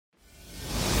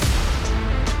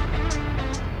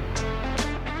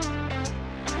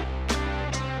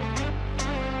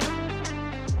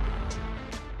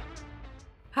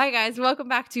Hi, guys. Welcome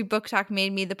back to Book Talk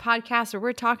Made Me, the podcast where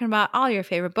we're talking about all your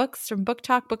favorite books from Book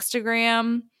Talk, Bookstagram.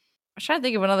 I'm trying to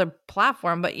think of another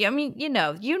platform, but I mean, you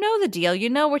know the deal. You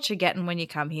know what you're getting when you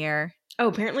come here. Oh,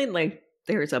 apparently,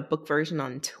 there's a book version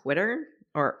on Twitter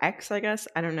or X, I guess.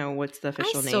 I don't know what's the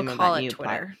official name of that new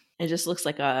Twitter. It just looks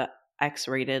like a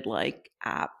X-rated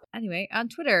app. Anyway, on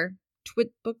Twitter,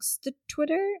 books to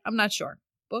Twitter. I'm not sure.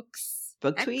 Books.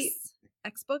 Book X, tweet.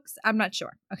 X books. I'm not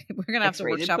sure. Okay, we're gonna have to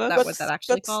X-rated workshop that. What that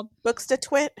actually called? Books to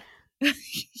twit.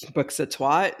 Books a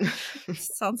twat.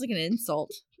 Sounds like an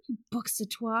insult. Books to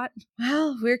twat.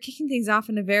 Well, we're kicking things off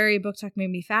in a very Book Talk Made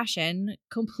Me fashion,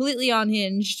 completely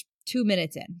unhinged 2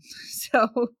 minutes in.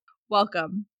 So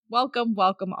welcome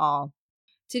all.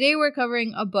 Today we're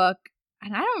covering a book,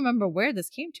 and I don't remember where this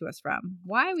came to us from.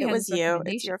 Why we It had was this you.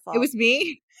 recommendation. It's your fault. It was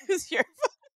me. It was your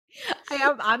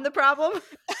fault. I'm the problem.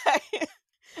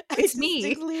 It's I me.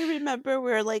 distinctly remember we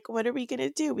were like, what are we going to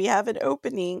do? We have an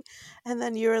opening. And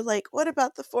then you were like, what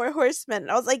about the Four Horsemen?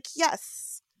 And I was like,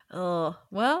 yes. Oh,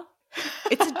 well,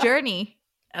 it's a journey,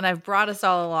 and I've brought us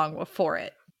all along for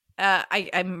it.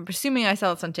 I'm assuming I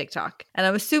saw this on TikTok, and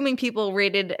I'm assuming people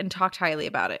rated and talked highly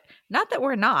about it. Not that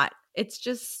we're not. It's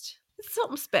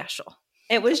something special.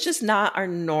 It was just not our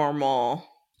normal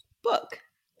book.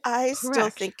 I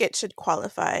still think it should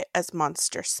qualify as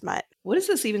monster smut. What is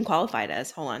this even qualified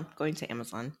as? Hold on. Going to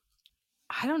Amazon.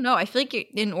 I don't know. I feel like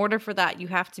in order for that, you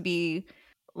have to be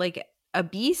like a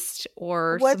beast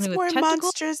or What's something more with tentacles.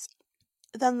 monstrous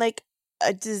than like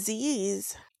a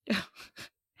disease?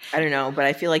 I don't know, but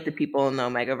I feel like the people in the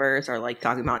Omegaverse are like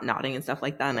talking about nodding and stuff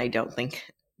like that, and I don't think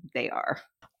they are.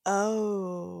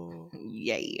 Oh.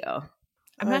 Yeah.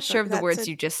 I'm not sure of the words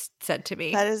you just said to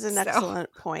me. That is an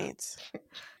excellent point.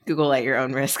 Google at your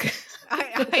own risk.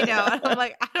 I know. I'm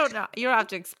like, I don't know. You don't have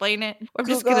to explain it. I'm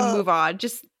just going to move on.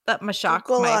 Just let my shock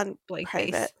Google my on blank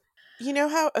private. face. You know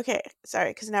how? Okay,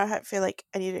 sorry, because now I feel like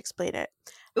I need to explain it.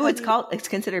 Oh, it's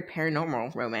considered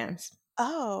paranormal romance.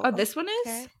 Oh, this one is?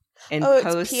 Okay. And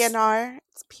it's PNR.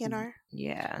 It's PNR.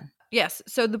 Yeah. Yes.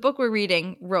 So the book we're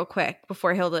reading, real quick,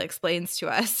 before Hilda explains to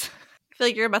us. I feel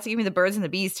like you're about to give me the birds and the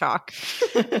bees talk.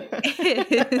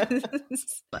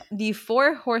 The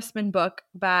Four Horsemen book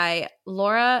by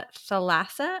Laura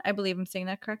Thalassa. I believe I'm saying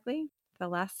that correctly.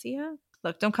 Thalassia?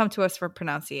 Look, don't come to us for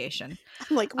pronunciation.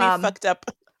 I'm like, we fucked up.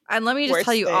 And let me just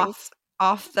tell you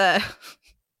off the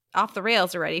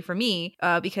rails already for me,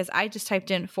 because I just typed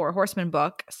in Four Horsemen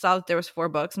book, saw that there was 4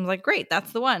 books, and was like, great,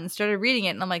 that's the one. Started reading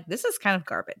it, and I'm like, this is kind of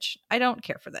garbage. I don't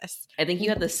care for this. I think you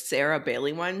had the Sarah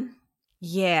Bailey one.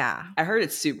 Yeah. I heard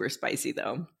it's super spicy,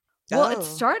 though. Well,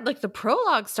 the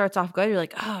prologue starts off good. You're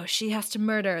like, oh, she has to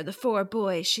murder the 4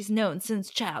 boys she's known since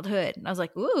childhood. And I was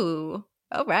like, ooh,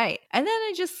 all right. And then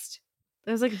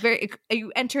there's like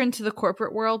you enter into the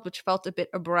corporate world, which felt a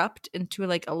bit abrupt, into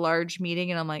like a large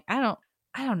meeting. And I'm like, I don't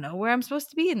know where I'm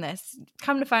supposed to be in this.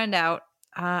 Come to find out,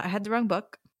 I had the wrong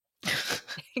book.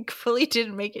 I fully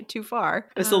didn't make it too far.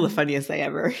 It was still the funniest thing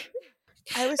ever.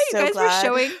 I was so so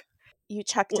glad you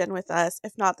checked in with us.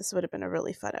 If not, this would have been a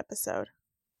really fun episode.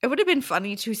 It would have been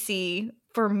funny to see,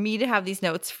 for me to have these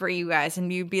notes for you guys,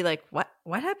 and you'd be like, what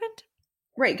happened?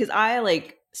 Right, because I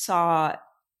went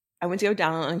to go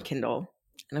download on Kindle,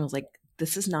 and I was like,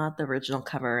 this is not the original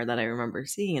cover that I remember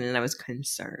seeing, and I was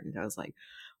concerned. I was like,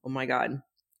 oh my God,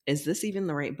 is this even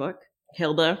the right book?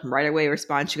 Hilda right away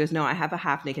responds. She goes, no, I have a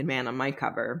half-naked man on my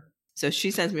cover. So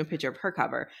she sends me a picture of her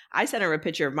cover. I sent her a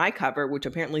picture of my cover, which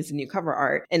apparently is the new cover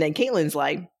art. And then Caitlin's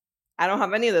like, I don't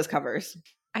have any of those covers.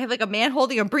 I have like a man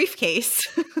holding a briefcase.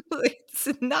 It's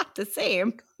not the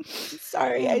same.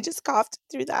 Sorry, I just coughed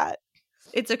through that.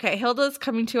 It's okay. Hilda's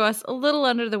coming to us a little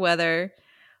under the weather,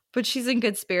 but she's in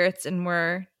good spirits, and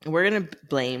we're going to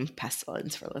blame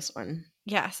Pestilence for this one.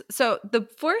 Yes. So the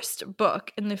first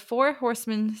book in the Four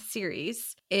Horsemen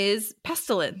series is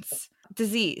Pestilence,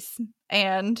 disease,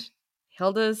 and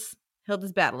Hilda's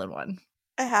battling one.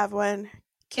 I have one.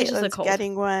 Caitlin's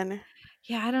getting one.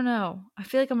 Yeah, I don't know. I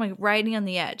feel like I'm like riding on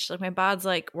the edge. Like my bod's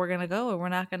like, we're gonna go or we're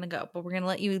not gonna go, but we're gonna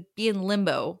let you be in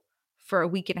limbo for a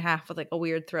week and a half with like a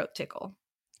weird throat tickle.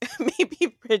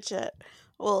 Maybe Bridget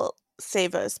will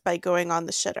save us by going on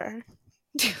the shitter.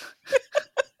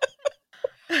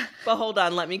 But hold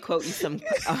on, let me quote you some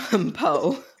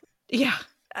Poe. Yeah,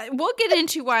 we'll get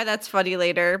into why that's funny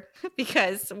later,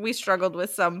 because we struggled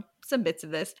with some bits of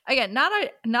this. Again, not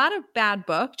a bad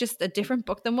book, just a different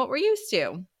book than what we're used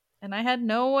to, and I had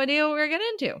no idea what we were getting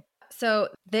into. So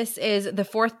this is the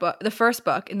first book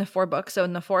in the 4 books. So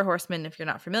in the Four Horsemen, if you're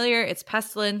not familiar, it's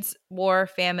pestilence, war,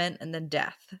 famine, and then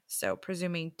death. So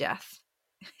presuming death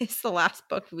is the last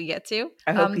book we get to.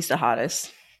 I hope he's the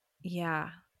hottest. Yeah.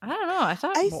 I don't know. I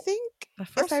The If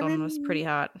first I one was pretty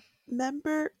hot.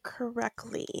 remember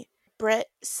correctly, Britt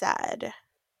said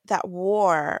that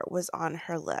war was on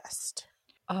her list.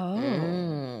 Oh.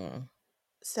 Mm.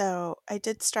 So I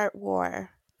did start war.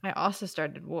 I also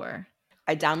started war.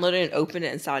 I downloaded and opened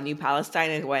it and saw New Palestine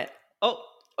and went, oh,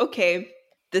 okay.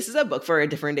 This is a book for a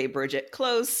different day, Bridget.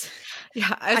 Close.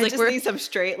 Yeah, I was I like, just need some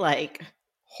straight, like,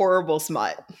 horrible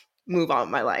smut. Move on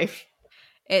with my life.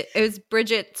 it was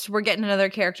Bridget's we're getting another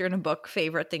character in a book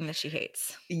favorite thing that she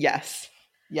hates. Yes.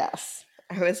 Yes.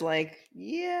 I was like,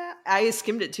 yeah. I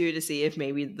skimmed it too to see if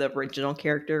maybe the original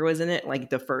character was in it, like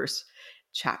the first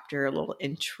chapter, a little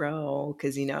intro,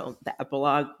 because the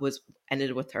epilogue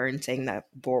ended with her and saying that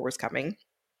war was coming.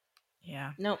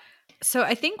 Yeah. No. So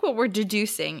I think what we're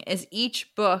deducing is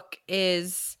each book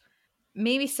is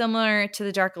maybe similar to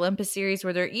the Dark Olympus series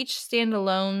where they're each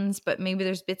standalones, but maybe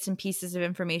there's bits and pieces of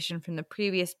information from the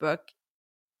previous book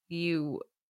you'll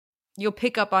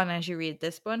pick up on as you read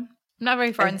this one. I'm not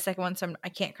very far in the second one, so I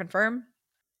can't confirm.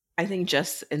 I think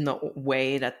just in the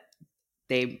way that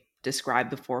they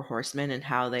describe the four horsemen and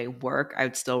how they work, I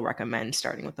would still recommend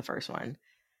starting with the first one.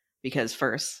 Because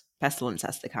first, pestilence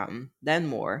has to come, then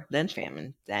war, then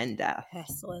famine, then death.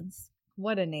 Pestilence.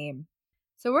 What a name.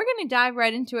 So we're going to dive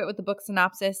right into it with the book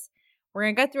synopsis. We're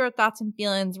going to go through our thoughts and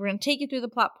feelings. We're going to take you through the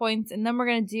plot points, and then we're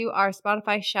going to do our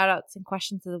Spotify shoutouts and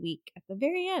questions of the week at the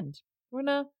very end. We're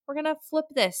gonna flip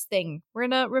this thing. We're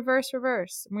gonna reverse. And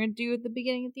we're gonna do the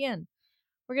beginning at the end.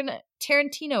 We're gonna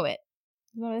Tarantino it.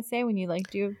 You know what I say when you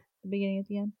do the beginning at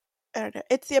the end? I don't know.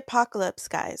 It's the apocalypse,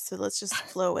 guys. So let's just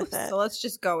flow with it. So let's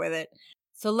just go with it.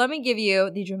 So let me give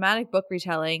you the dramatic book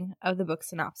retelling of the book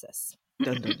synopsis.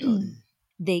 Dun, dun, dun.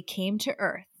 They came to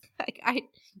Earth. That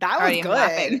was already am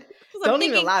laughing. good. Don't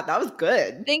even laugh. That was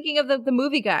good. Thinking of the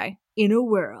movie guy. In a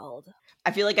world. I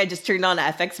feel like I just turned on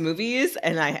FX movies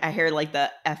and I hear like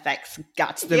the FX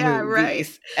got the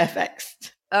movies. Right.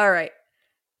 FX. All right.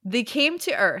 They came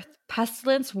to Earth.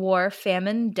 Pestilence, war,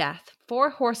 famine, death.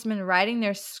 4 horsemen riding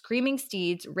their screaming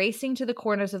steeds, racing to the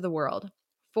corners of the world.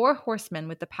 4 horsemen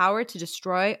with the power to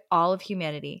destroy all of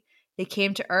humanity. They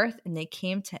came to Earth and they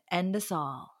came to end us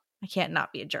all. I can't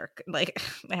not be a jerk. I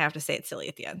have to say it silly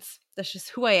at the ends. That's just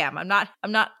who I am. I'm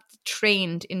not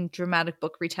trained in dramatic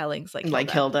book retellings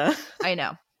like Hilda. I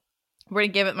know. We're going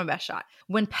to give it my best shot.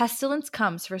 When pestilence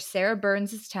comes for Sarah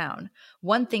Burns' town,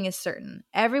 one thing is certain.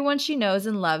 Everyone she knows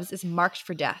and loves is marked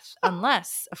for death.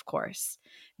 Unless, of course,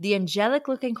 the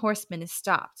angelic-looking horseman is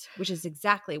stopped, which is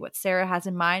exactly what Sarah has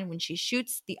in mind when she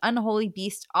shoots the unholy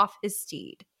beast off his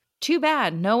steed. Too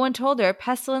bad no one told her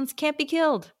pestilence can't be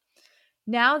killed.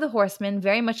 Now the horseman,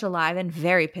 very much alive and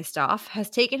very pissed off, has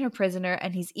taken her prisoner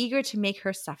and he's eager to make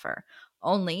her suffer.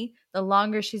 Only, the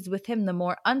longer she's with him, the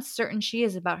more uncertain she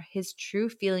is about his true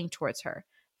feeling towards her,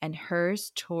 and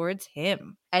hers towards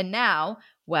him. And now,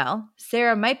 well,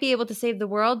 Sarah might be able to save the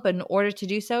world, but in order to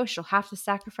do so, she'll have to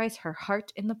sacrifice her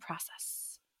heart in the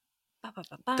process. Ba, ba,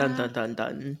 ba, ba. Dun, dun, dun,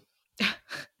 dun.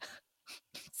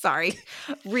 Sorry.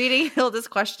 Reading Hilda's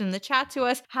question in the chat to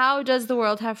us, how does the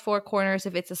world have 4 corners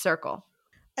if it's a circle?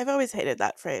 I've always hated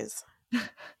that phrase.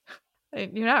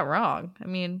 You're not wrong. I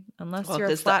mean, unless you're a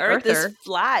the flat earth earther. Is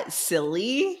flat,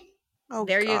 silly. Oh,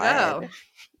 there God.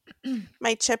 You go.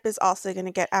 My chip is also going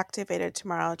to get activated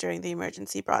tomorrow during the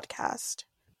emergency broadcast.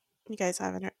 You guys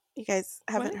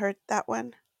haven't heard that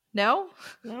one? No?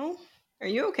 Are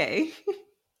you okay?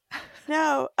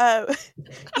 No.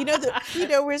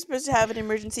 We're supposed to have an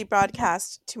emergency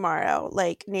broadcast tomorrow,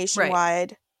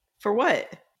 nationwide. Right. For what?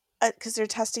 Because they're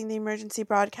testing the emergency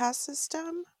broadcast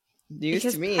system. News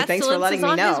to me. Thanks for letting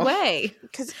me know. His way.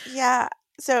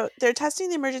 So they're testing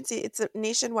the emergency. It's a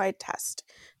nationwide test.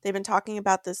 They've been talking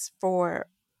about this for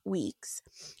weeks.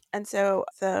 And so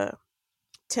the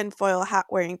tinfoil hat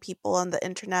wearing people on the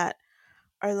internet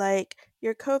are like,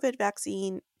 your COVID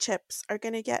vaccine chips are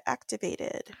going to get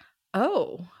activated.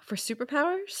 Oh, for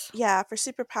superpowers? Yeah, for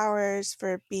superpowers,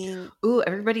 for being... Ooh,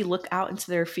 everybody look out into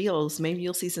their fields. Maybe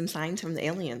you'll see some signs from the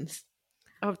aliens.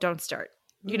 Oh, don't start.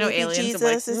 Maybe aliens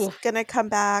Jesus is going to come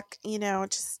back.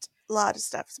 Just a lot of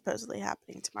stuff supposedly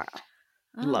happening tomorrow.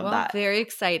 Love that. Very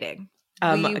exciting.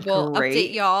 We will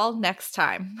update y'all next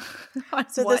time.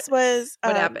 So this was...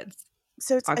 what happens?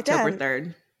 So it's, October again,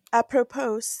 3rd.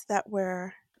 Apropos that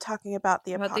we're talking about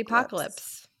the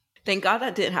apocalypse. Thank God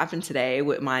that didn't happen today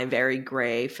with my very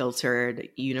gray filtered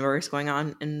universe going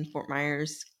on in Fort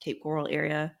Myers, Cape Coral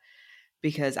area,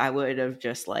 because I would have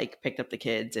just picked up the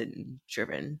kids and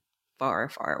driven far,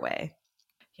 far away.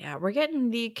 Yeah, we're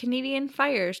getting the Canadian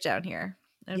fires down here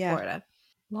in Florida.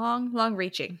 Long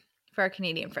reaching for our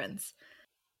Canadian friends.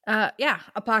 Yeah,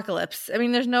 apocalypse. I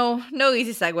mean, there's no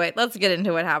easy segue. Let's get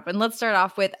into what happened. Let's start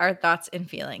off with our thoughts and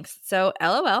feelings. So,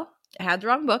 LOL, I had the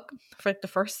wrong book for like the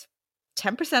first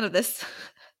 10% of this.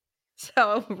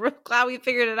 So, we're glad we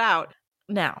figured it out.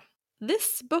 Now,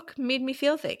 this book made me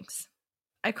feel things.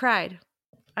 I cried.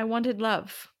 I wanted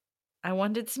love. I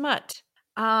wanted smut.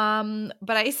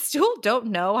 But I still don't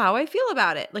know how I feel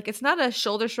about it. Like, it's not a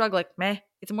shoulder shrug like meh.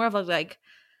 It's more of a like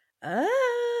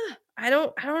I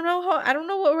don't know how I don't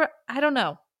know what we're I don't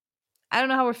know. I don't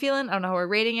know how we're feeling. I don't know how we're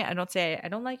rating it. I don't say I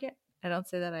don't like it. I don't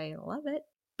say that I love it.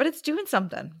 But it's doing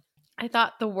something. I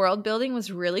thought the world building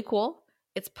was really cool.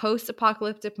 It's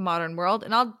post-apocalyptic modern world,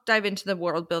 and I'll dive into the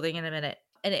world building in a minute.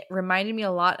 And it reminded me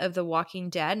a lot of The Walking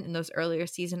Dead in those earlier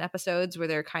season episodes where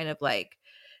they're kind of like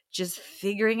just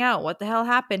figuring out what the hell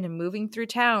happened and moving through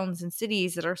towns and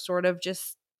cities that are sort of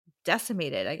just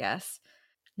decimated, I guess.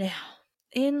 Now,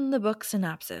 in the book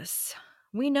synopsis,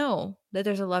 we know that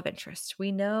there's a love interest.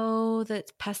 We know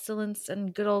that Pestilence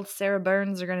and good old Sarah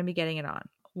Burns are going to be getting it on.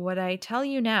 What I tell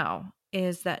you now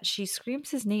is that she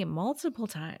screams his name multiple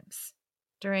times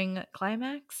during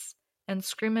climax, and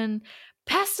screaming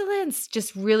Pestilence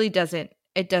just really doesn't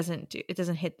hit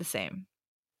the same.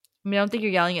 I mean, I don't think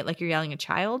you're yelling it like you're yelling a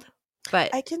child,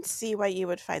 but I can see why you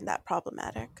would find that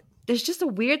problematic. there's just a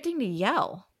weird thing to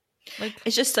yell. Like,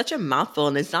 It's just such a mouthful,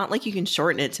 and it's not like you can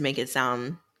shorten it to make it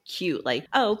sound cute. Like,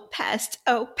 oh, pest,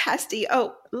 oh, pesty,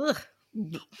 oh, ugh.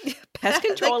 Pest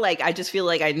control, like I just feel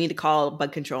like I need to call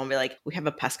bug control and be like, we have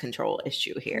a pest control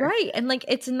issue here. right. And like,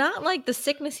 it's not like the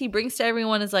sickness he brings to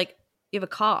everyone is like, you have a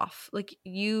cough. Like,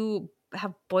 you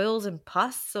have boils and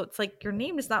pus. So it's like, your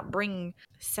name does not bring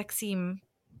sexy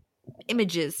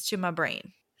images to my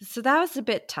brain. So that was a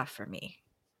bit tough for me.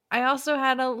 I also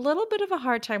had a little bit of a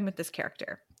hard time with this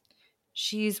character.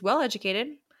 She's well educated.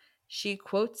 She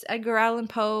quotes Edgar Allan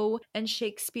Poe and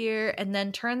Shakespeare and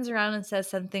then turns around and says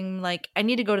something like, I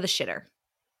need to go to the shitter.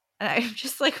 And I'm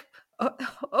just like, oh,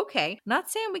 okay. Not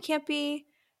saying we can't be,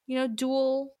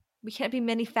 we can't be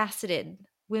many faceted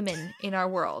women in our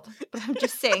world. But I'm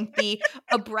just saying the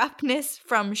abruptness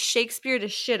from Shakespeare to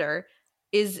shitter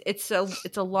it's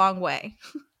a long way.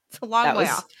 It's a long way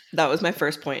off. That was my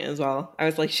first point as well. I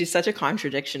was like, she's such a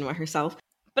contradiction with herself.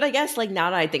 But I guess like now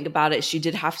that I think about it, she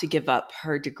did have to give up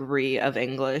her degree of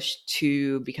English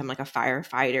to become like a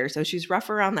firefighter. So she's rough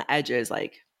around the edges.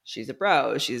 Like she's a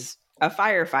bro. She's a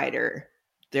firefighter.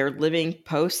 They're living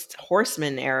post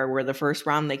Horsemen era where the first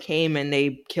round they came and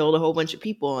they killed a whole bunch of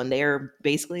people and they're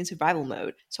basically in survival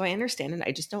mode. So I understand it.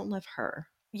 I just don't love her.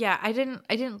 Yeah, I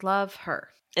didn't love her.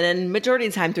 And then majority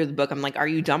of the time through the book, I'm like, are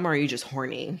you dumb or are you just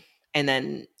horny? And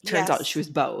then turns out she was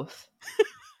both.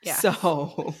 Yeah.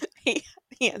 So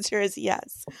the answer is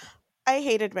yes. I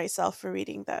hated myself for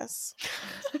reading this.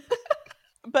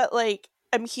 But like,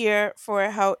 I'm here for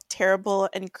how terrible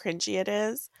and cringy it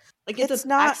is. Like it's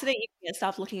an accident you can't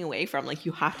stop looking away from. Like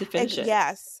you have to finish it.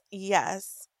 Yes.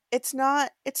 It's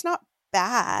not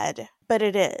bad, but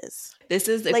it is. This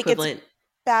is equivalent. It's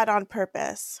bad on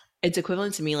purpose. It's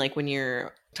equivalent to me like when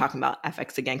you're talking about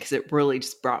FX again, because it really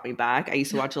just brought me back. I used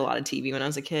to watch a lot of TV when I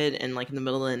was a kid, and like in the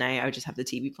middle of the night, I would just have the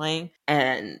TV playing,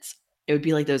 and it would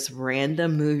be like those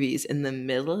random movies in the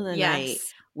middle of the night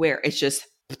where it's just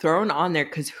thrown on there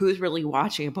because who's really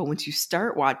watching it? But once you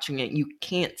start watching it, you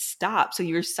can't stop. So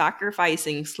you're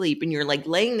sacrificing sleep, and you're like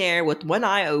laying there with one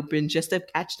eye open just to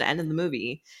catch the end of the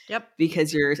movie. Yep.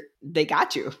 Because they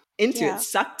got you into it,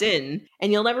 sucked in,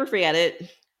 and you'll never forget it.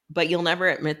 But you'll never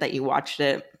admit that you watched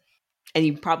it. And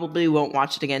you probably won't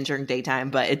watch it again during daytime,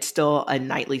 but it's still a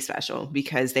nightly special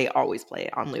because they always play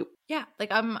it on loop. Yeah,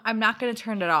 like I'm not going to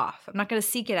turn it off. I'm not going to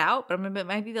seek it out, but it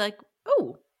might be like,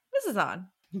 oh, this is on.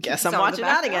 Guess I'm watching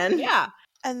that again. Yeah.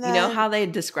 And then, you know how they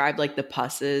describe like the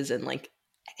pusses and like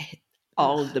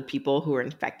all of the people who are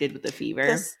infected with the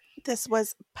fever? This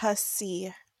was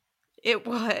pussy. It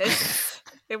was.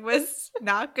 It was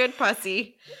not good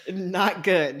pussy. Not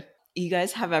good. You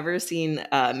guys have ever seen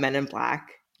Men in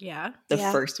Black? Yeah. The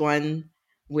first one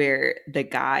where the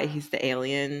guy, he's the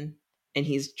alien and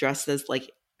he's dressed as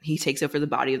like, he takes over the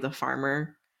body of the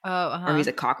farmer. Oh, or he's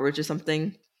a cockroach or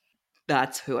something.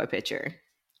 That's who I picture.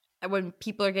 When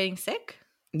people are getting sick?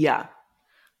 Yeah.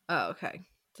 Oh, okay.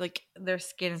 It's like their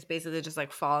skin is basically just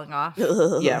like falling off.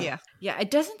 Yeah. Yeah.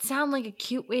 It doesn't sound like a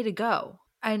cute way to go.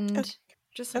 And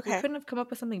just we couldn't have come up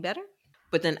with something better.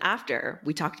 But then after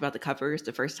we talked about the covers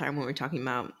the first time when we were talking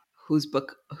about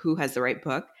who has the right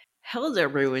book, Hilda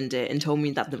ruined it and told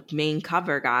me that the main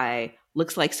cover guy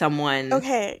looks like someone.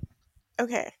 Okay.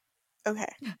 I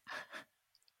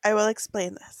will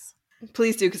explain this.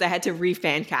 Please do, because I had to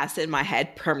re-fan cast it in my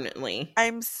head permanently.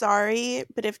 I'm sorry,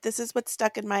 but if this is what's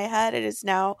stuck in my head, it is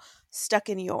now stuck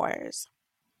in yours.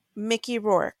 Mickey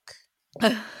Rourke.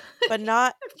 But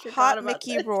not hot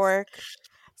Mickey Rourke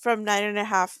from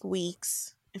 9.5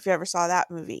 Weeks, if you ever saw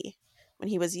that movie, when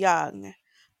he was young.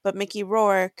 But Mickey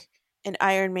Rourke in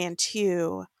Iron Man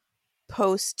 2,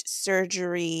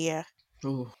 post-surgery,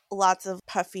 lots of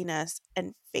puffiness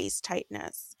and face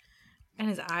tightness. And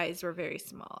his eyes were very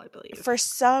small, I believe. For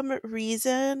some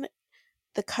reason,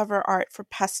 the cover art for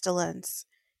Pestilence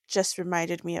just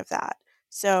reminded me of that.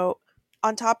 So,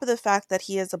 on top of the fact that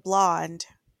he is a blonde,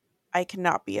 I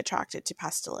cannot be attracted to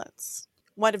Pestilence.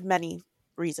 One of many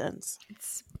reasons.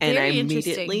 It's very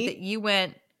interesting that you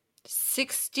went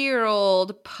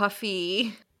 60-year-old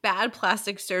puffy bad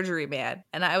plastic surgery man,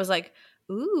 and I was like,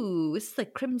 ooh, this is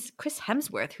like Chris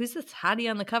Hemsworth. Who's this hottie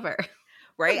on the cover?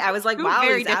 Right? I was like, wow,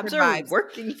 these abs are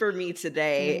working for me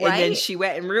today. Right? And then she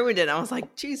went and ruined it. I was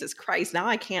like, Jesus Christ, now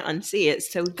I can't unsee it.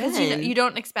 So because you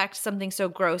don't expect something so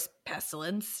gross,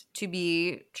 Pestilence, to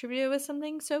be attributed with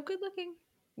something so good looking,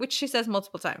 which she says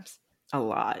multiple times. A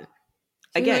lot.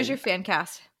 So again, who's your fan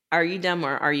cast? Are you dumb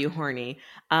or are you horny?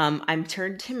 I'm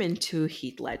turned him into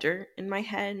Heath Ledger in my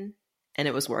head, and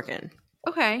it was working.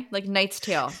 Okay, like Knight's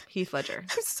Tale, Heath Ledger.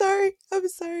 I'm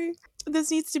sorry.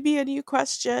 This needs to be a new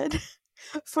question.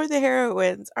 For the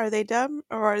heroines, are they dumb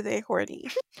or are they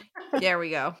horny? There we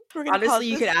go. Honestly,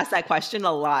 you could ask that question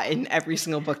a lot in every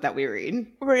single book that we read.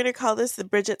 We're going to call this the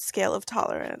Bridget scale of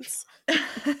tolerance.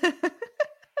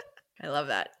 I love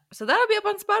that. So that'll be up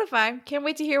on Spotify. Can't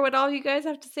wait to hear what all you guys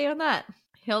have to say on that.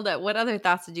 Hilda, what other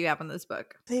thoughts did you have on this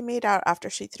book? They made out after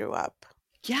she threw up.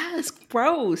 Yes,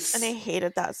 gross. And I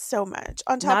hated that so much.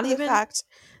 On top of the fact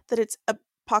that it's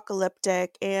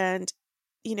apocalyptic and,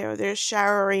 you know, their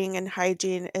showering and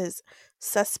hygiene is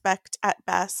suspect at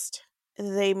best.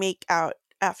 They make out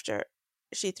after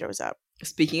she throws up.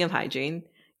 Speaking of hygiene,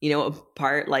 you know, a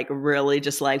part like really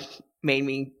just like made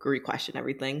me re-question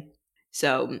everything.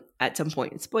 So at some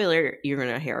point, spoiler, you're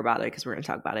going to hear about it because we're going to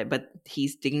talk about it, but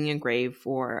he's digging a grave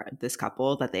for this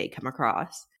couple that they come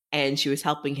across, and she was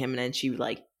helping him, and then she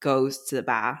like goes to the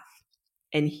bath,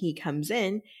 and he comes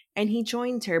in and he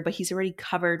joins her, but he's already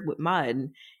covered with mud,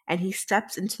 and he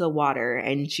steps into the water,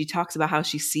 and she talks about how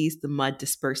she sees the mud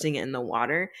dispersing in the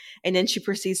water, and then she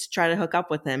proceeds to try to hook up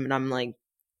with him, and I'm like,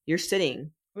 you're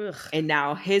sitting in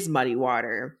now his muddy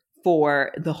water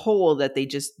for the hole that they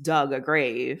just dug a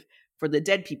grave for the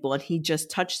dead people, and he just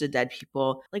touched the dead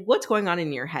people. Like, what's going on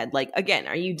in your head? Like, again,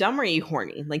 are you dumb or are you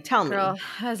horny? Like, tell Girl, me.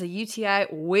 has a UTI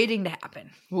waiting to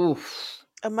happen. Oof.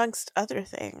 Amongst other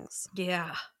things.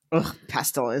 Yeah. Ugh,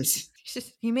 Pestilence.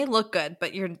 You may look good,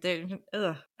 but you're there.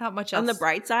 Not much else. On the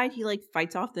bright side, he like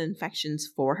fights off the infections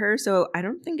for her, so I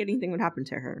don't think anything would happen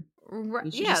to her.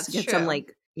 Right. Yeah, just get some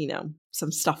like, you know,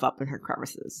 some stuff up in her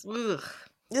crevices. Ugh.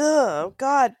 Oh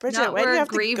God, Bridget, why do you have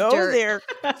to go there?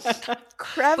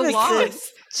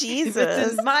 Crevices. Jesus. If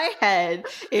it's in my head,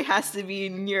 it has to be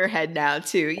in your head now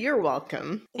too. You're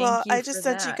welcome. Well, I just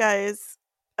sent you guys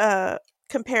a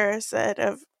comparison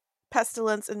of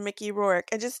Pestilence and Mickey Rourke,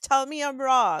 and just tell me I'm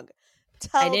wrong.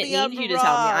 I didn't need you to tell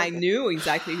me. I knew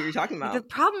exactly who you're talking about. The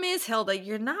problem is, Hilda,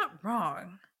 you're not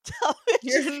wrong.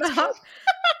 You're not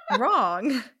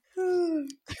wrong.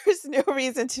 There's no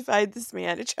reason to find this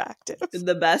man attractive.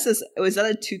 The best is, was that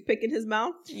a toothpick in his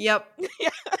mouth? Yep. Yeah.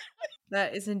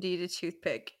 That is indeed a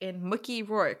toothpick in Mickey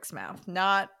Rourke's mouth,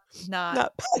 not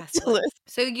Pestilence.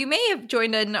 So you may have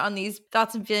joined in on these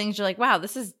thoughts and feelings. You're like, wow,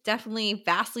 this is definitely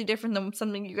vastly different than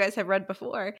something you guys have read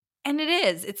before. And it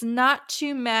is. It's not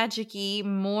too magic-y,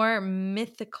 more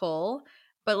mythical.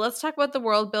 But let's talk about the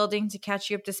world building to catch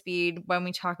you up to speed when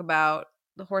we talk about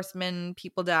the Horsemen,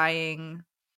 people dying,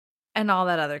 and all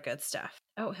that other good stuff.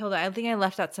 Oh, Hilda, I think I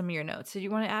left out some of your notes. Did you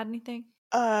want to add anything?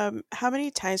 How many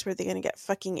times were they going to get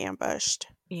fucking ambushed?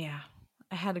 Yeah,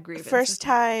 I had a grievance. First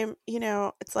time, you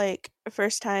know, it's like,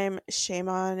 first time, shame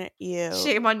on you.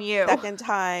 Shame on you. Second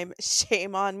time,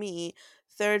 shame on me.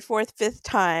 Third, fourth, fifth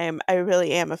time, I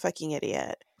really am a fucking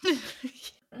idiot.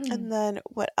 And then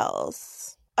what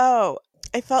else? Oh,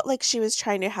 I felt like she was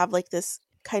trying to have like this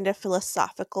kind of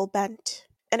philosophical bent.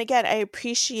 And again, I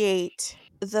appreciate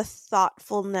the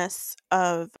thoughtfulness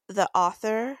of the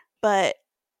author, but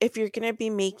if you're going to be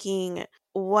making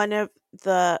one of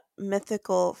the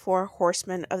mythical four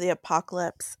horsemen of the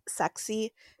apocalypse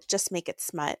sexy, just make it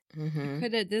smut.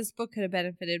 Mm-hmm. This book could have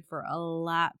benefited for a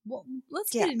lot. Well,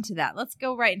 let's get into that. Let's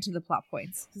go right into the plot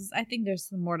points, because I think there's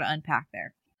some more to unpack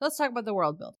there. Let's talk about the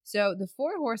world build. So the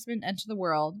four horsemen enter the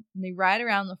world, and they ride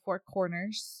around the four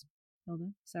corners.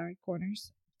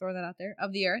 Corners. Throw that out there.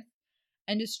 Of the earth,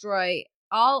 and destroy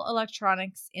all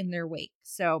electronics in their wake.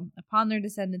 So upon their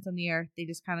descendants on the earth, they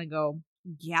just kind of go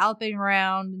galloping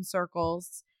around in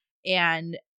circles,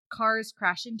 and cars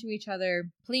crash into each other,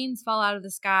 planes fall out of the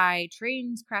sky,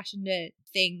 trains crash into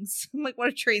things. Like, what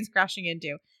are trains crashing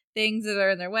into? Things that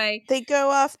are in their way. They go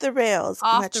off the rails,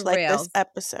 Off much the like rails. this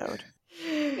episode.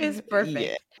 It's perfect.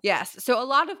 Yeah. Yes. So a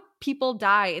lot of people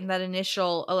die in that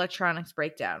initial electronics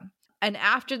breakdown. And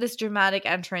after this dramatic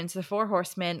entrance, the four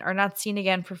horsemen are not seen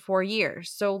again for 4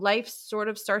 years. So life sort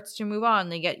of starts to move on.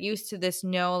 They get used to this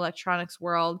no electronics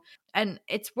world. And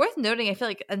it's worth noting, I feel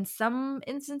like in some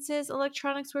instances,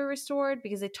 electronics were restored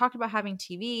because they talked about having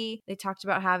TV. They talked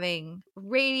about having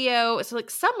radio. So like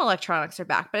some electronics are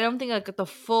back, but I don't think like the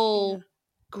full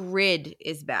grid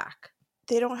is back.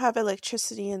 They don't have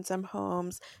electricity in some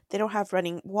homes. They don't have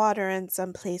running water in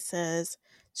some places.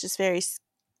 It's just very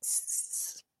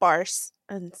sparse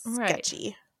and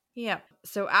sketchy. Yeah.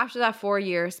 So after that 4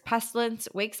 years, Pestilence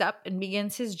wakes up and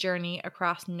begins his journey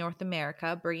across North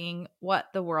America, bringing what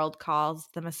the world calls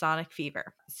the Masonic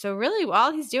fever. So really,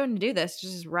 all he's doing to do this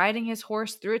is just riding his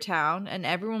horse through a town, and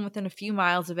everyone within a few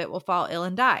miles of it will fall ill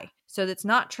and die. So it's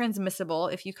not transmissible.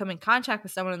 If you come in contact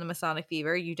with someone in the Masonic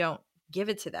fever, you don't give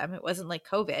it to them. It wasn't like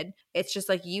COVID. It's just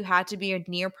like you had to be in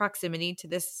near proximity to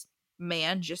this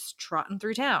man just trotting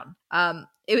through town.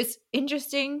 It was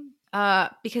interesting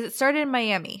because it started in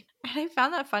Miami. And I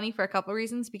found that funny for a couple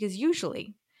reasons, because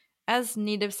usually, as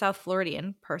native South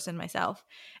Floridian person myself,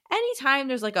 anytime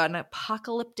there's like an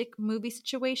apocalyptic movie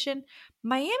situation,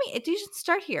 Miami, it doesn't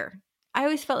start here. I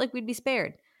always felt like we'd be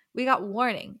spared. We got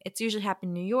warning. It's usually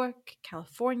happened in New York,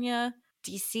 California,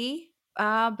 DC,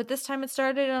 but this time it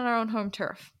started on our own home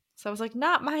turf. So I was like,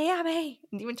 not Miami.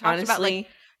 And even talked about like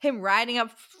him riding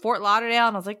up Fort Lauderdale,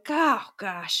 and I was like, oh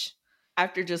gosh.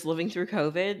 After just living through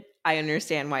COVID, I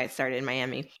understand why it started in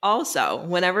Miami. Also,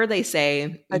 whenever they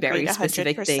say very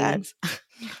specific 100%. things,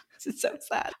 it's so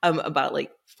sad, about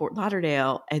like Fort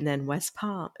Lauderdale and then West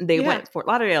Palm. They went Fort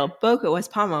Lauderdale, Boca,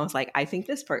 West Palm. I was like, I think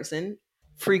this person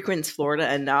frequents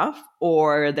Florida enough,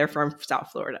 or they're from South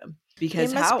Florida.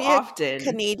 Because how often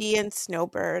Canadian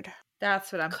snowbird.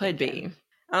 That's what I'm could thinking. be.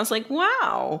 I was like,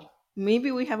 wow,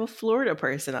 maybe we have a Florida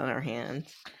person on our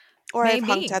hands. Or I've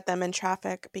honked at them in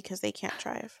traffic because they can't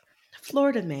drive.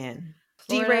 Florida man.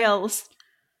 Derails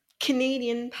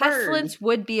Canadian Pestilence bird.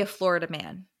 would be a Florida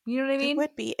man. You know what I mean? It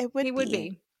would be. He would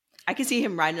be. I could see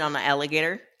him riding on an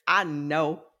alligator. I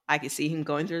know. I could see him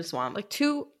going through the swamp. Like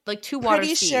two water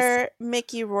Pretty skis. sure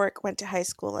Mickey Rourke went to high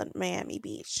school in Miami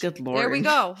Beach. Good Lord. There we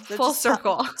go. Full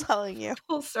circle. I'm telling you.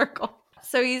 Full circle.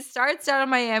 So he starts down in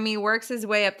Miami, works his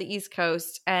way up the East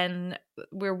Coast, and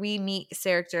where we meet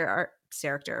Sarah,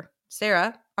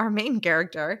 our main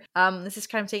character. This is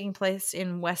kind of taking place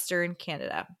in Western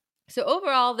Canada. So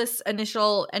overall, this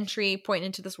initial entry point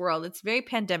into this world, it's very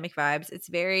pandemic vibes.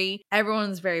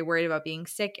 Everyone's very worried about being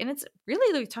sick. And it's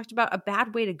really, like we talked about, a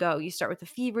bad way to go. You start with a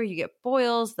fever, you get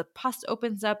boils, the pus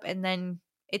opens up, and then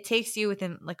it takes you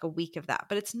within like a week of that.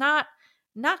 But it's not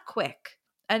quick.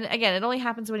 And again, it only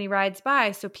happens when he rides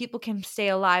by, so people can stay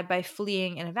alive by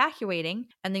fleeing and evacuating.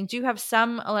 And they do have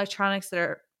some electronics that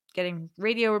are getting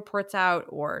radio reports out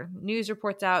or news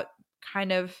reports out,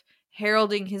 kind of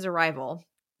heralding his arrival.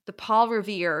 The Paul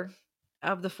Revere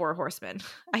of the Four Horsemen,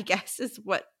 I guess, is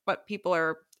what people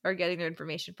are getting their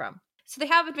information from. So they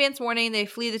have advance warning, they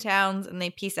flee the towns, and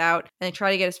they peace out, and they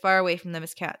try to get as far away from them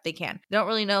as they can. They don't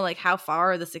really know like how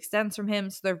far this extends from him,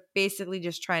 so they're basically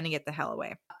just trying to get the hell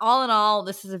away. All in all,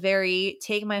 this is a very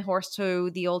take my horse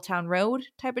to the Old Town Road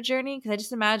type of journey, because I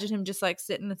just imagine him just like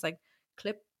sitting, it's like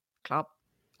clip, clop,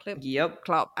 clip, yep,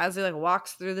 clop, as he like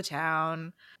walks through the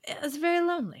town. It's very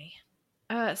lonely.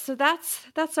 So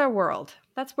that's our world.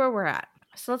 That's where we're at.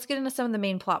 So let's get into some of the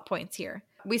main plot points here.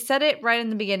 We said it right in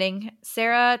the beginning.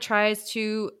 Sarah tries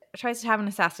to have an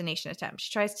assassination attempt.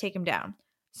 She tries to take him down.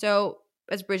 So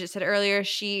as Bridget said earlier,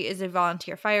 she is a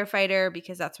volunteer firefighter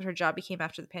because that's what her job became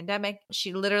after the pandemic.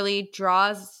 She literally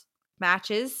draws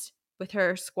matches with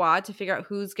her squad to figure out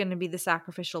who's going to be the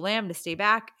sacrificial lamb to stay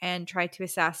back and try to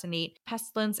assassinate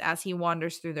Pestilence as he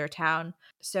wanders through their town.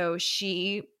 So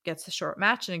she gets a short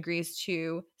match and agrees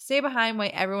to stay behind while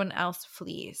everyone else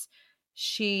flees.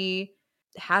 She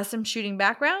has some shooting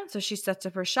background, so she sets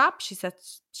up her shop.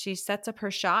 She sets up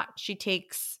her shot. She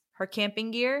takes her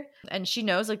camping gear, and she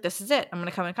knows like this is it. I'm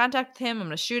gonna come in contact with him. I'm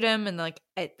gonna shoot him, and like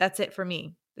that's it for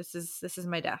me. This is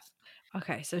my death.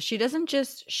 Okay, so she doesn't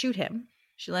just shoot him.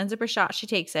 She lines up her shot. She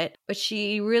takes it, but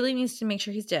she really needs to make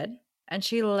sure he's dead, and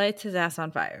she lights his ass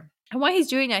on fire. And while he's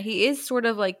doing that, he is sort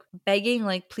of like begging,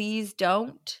 like, please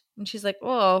don't. And she's like,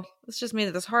 oh, this just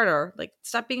made this harder. Like,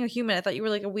 stop being a human. I thought you were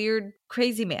like a weird,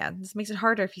 crazy man. This makes it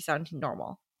harder if you sound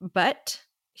normal. But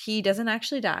he doesn't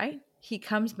actually die. He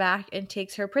comes back and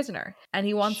takes her prisoner. And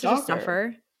he wants her to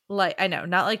suffer. Like, I know,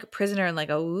 not like a prisoner and like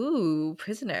a, ooh,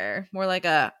 prisoner. More like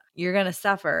a, you're going to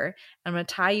suffer. I'm going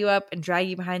to tie you up and drag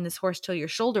you behind this horse till your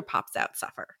shoulder pops out,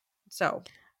 suffer. So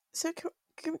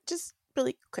just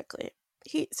really quickly,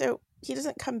 he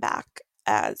doesn't come back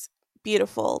as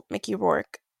beautiful Mickey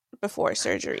Rourke before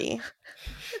surgery.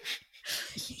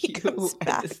 He comes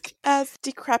back as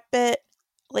decrepit,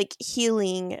 like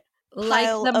healing, like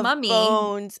pile the of mummy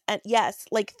bones, and yes,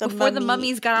 like the before mummy. The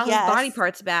mummy's got all his body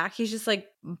parts back. He's just like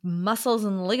muscles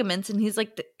and ligaments, and he's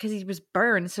like, because he was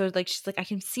burned, so like she's like, I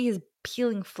can see his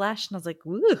peeling flesh, and I was like,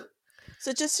 woo.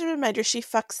 So just a reminder, she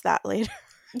fucks that later.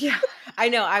 Yeah, I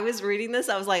know. I was reading this.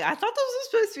 I was like, I thought this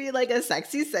was supposed to be like a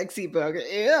sexy book.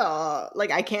 Ew.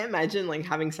 Like, I can't imagine like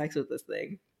having sex with this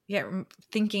thing. Yeah,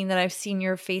 thinking that I've seen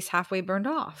your face halfway burned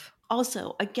off.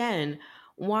 Also, again,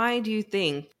 why do you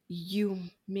think you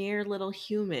mere little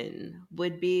human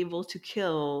would be able to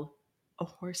kill a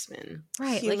horseman?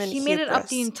 Right, like he made it up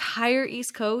the entire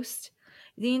East Coast.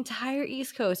 And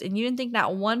you didn't think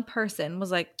that one person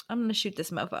was like, I'm going to shoot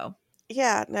this mofo.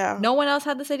 Yeah, no. No one else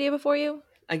had this idea before you?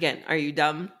 Again, are you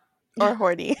dumb? Or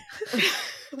horny?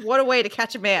 What a way to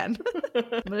catch a man. I'm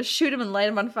going to shoot him and light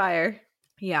him on fire.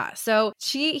 Yeah, so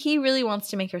he really wants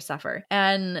to make her suffer.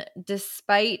 And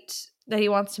despite that he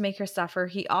wants to make her suffer,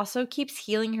 he also keeps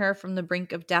healing her from the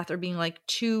brink of death or being like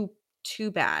too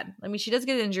bad. I mean, she does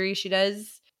get an injury. She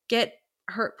does get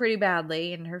hurt pretty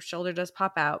badly and her shoulder does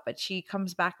pop out, but she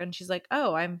comes back and she's like,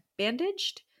 oh, I'm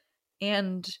bandaged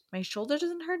and my shoulder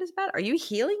doesn't hurt as bad. Are you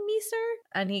healing me, sir?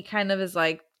 And he kind of is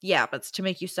like, yeah, but it's to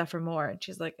make you suffer more. And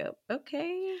she's like, oh,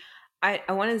 okay.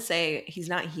 I want to say he's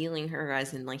not healing her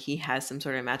as in like he has some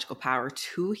sort of magical power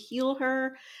to heal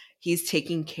her. He's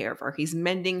taking care of her. He's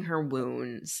mending her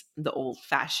wounds the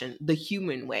old-fashioned, the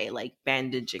human way, like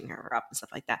bandaging her up and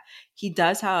stuff like that. He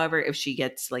does, however, if she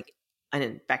gets like an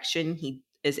infection, he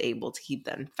is able to keep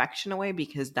the infection away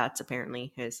because that's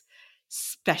apparently his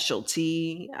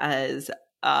specialty as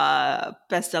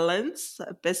Pestilence.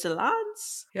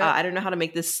 Yep. I don't know how to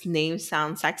make this name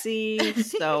sound sexy,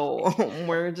 so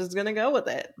we're just gonna go with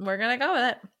it.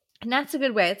 And that's a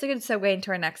good way. It's a good segue into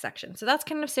our next section. So that's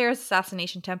kind of Sarah's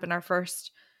assassination attempt in our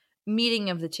first meeting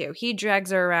of the two. He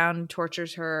drags her around,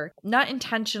 tortures her, not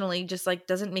intentionally, just like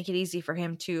doesn't make it easy for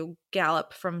him to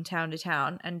gallop from town to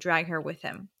town and drag her with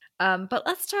him. But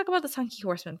let's talk about this hunky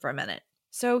horseman for a minute.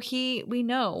 So we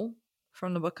know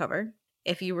from the book cover,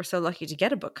 if you were so lucky to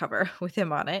get a book cover with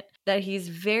him on it, that he's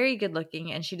very good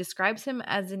looking, and she describes him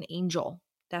as an angel.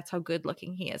 That's how good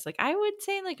looking he is. Like, I would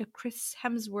say like a Chris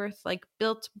Hemsworth, like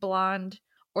built blonde,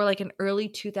 or like an early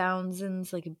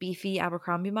 2000s, like a beefy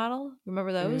Abercrombie model.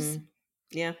 Remember those?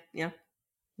 Yeah.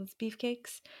 Those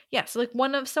beefcakes? Yeah, so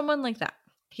like someone like that.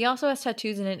 He also has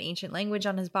tattoos in an ancient language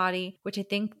on his body, which I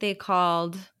think they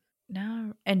called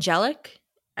angelic,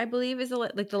 I believe, is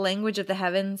like the language of the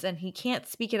heavens, and he can't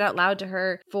speak it out loud to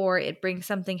her, for it brings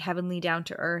something heavenly down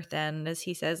to earth, and as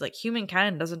he says, like,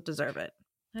 humankind doesn't deserve it.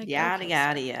 Like, yada,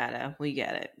 yada, yada. We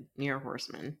get it. You're a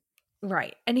horseman.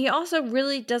 Right. And he also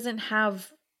really doesn't have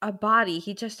a body.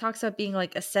 He just talks about being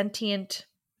like a sentient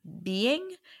being,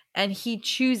 and he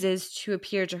chooses to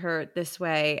appear to her this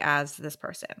way as this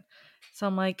person. So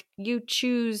I'm like, you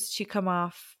chose a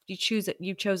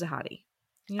hottie.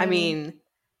 You know I mean,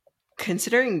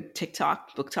 considering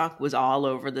book talk was all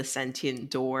over the sentient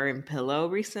door and pillow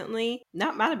recently,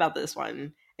 not mad about this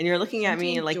one. And you're looking at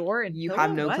me like you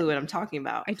have no clue what I'm talking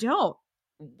about. I don't.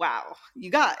 Wow.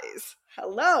 You guys.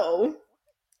 Hello.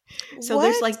 So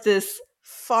there's like this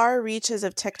far reaches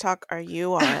of TikTok are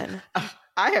you on?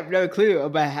 I have no clue,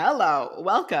 but hello,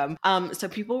 welcome. So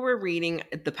people were reading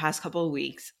the past couple of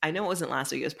weeks. I know it wasn't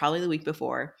last week; it was probably the week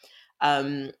before.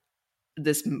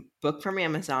 This book from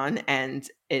Amazon, and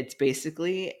it's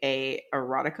basically a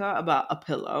erotica about a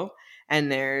pillow. And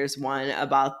there's one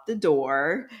about the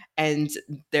door, and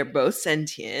they're both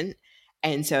sentient,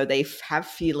 and so they have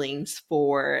feelings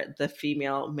for the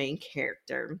female main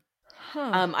character.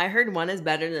 I heard one is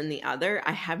better than the other.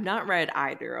 I have not read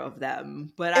either of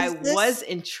them, but I was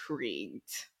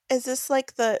intrigued. Is this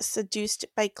like the Seduced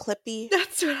by Clippy?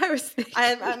 That's what I was thinking.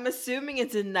 I'm assuming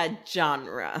it's in that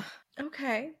genre.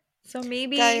 Okay. So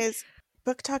maybe, guys,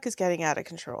 book talk is getting out of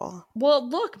control. Well,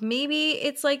 look, maybe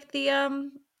it's like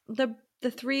the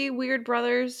three weird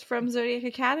brothers from Zodiac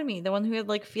Academy, the one who had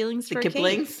like feelings for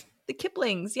Kiplings. Cake. The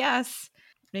Kiplings, yes.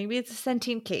 Maybe it's a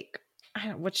sentient cake,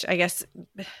 which I guess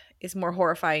is more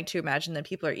horrifying to imagine that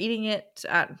people are eating it.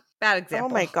 Bad example.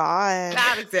 Oh my god.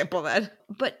 Bad example then.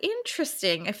 But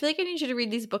interesting. I feel like I need you to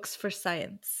read these books for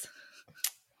science.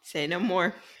 Say no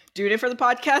more. Doing it for the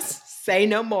podcast? Say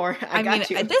no more. I got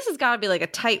you. This has got to be like a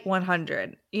tight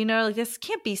 100. You know, like this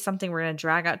can't be something we're going to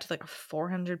drag out to like a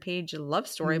 400-page love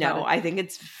story. No, I think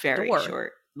it's very door.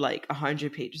 short. Like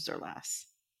 100 pages or less.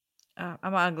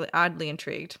 I'm oddly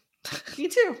intrigued. Me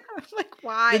too. I'm like,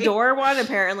 why? The door one,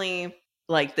 apparently,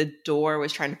 like the door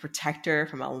was trying to protect her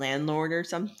from a landlord or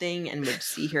something and would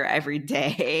see her every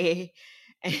day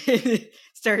and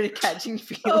started catching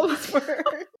feelings for her.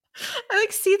 I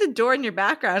like see the door in your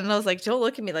background and I was like, don't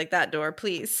look at me like that, door,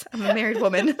 please. I'm a married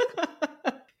woman.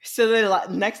 So the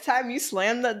next time you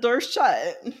slam that door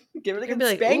shut, give it a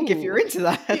good spank if you're into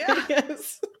that. Yeah.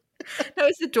 Yes. Now,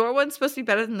 is the door one supposed to be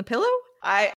better than the pillow?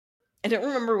 I don't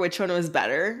remember which one was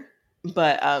better,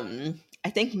 but I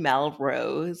think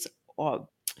Melrose,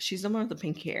 she's the one with the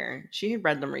pink hair. She had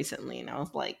read them recently, and I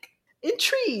was like,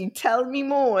 intrigued. Tell me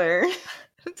more.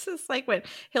 It's just like when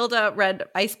Hilda read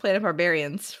Ice Planet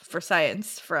Barbarians for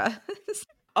science for us.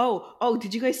 Oh,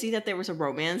 did you guys see that there was a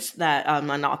romance that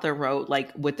an author wrote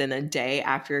like within a day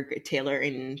after Taylor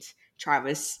and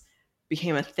Travis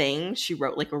became a thing? She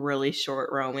wrote like a really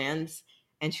short romance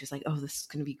and she was like, oh, this is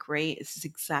going to be great. This is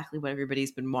exactly what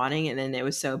everybody's been wanting. And then it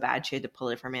was so bad she had to pull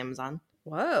it from Amazon.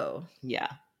 Whoa. Yeah.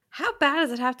 How bad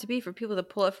does it have to be for people to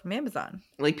pull it from Amazon?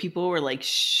 Like people were like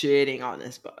shitting on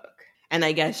this book. And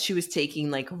I guess she was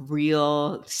taking like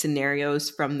real scenarios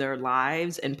from their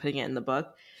lives and putting it in the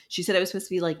book. She said it was supposed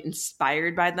to be like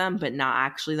inspired by them, but not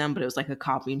actually them, but it was like a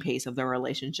copy and paste of their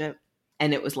relationship.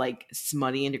 And it was like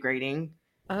smutty and degrading.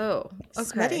 Oh, okay.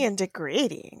 Smutty and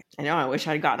degrading. I know. I wish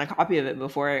I'd gotten a copy of it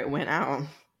before it went out.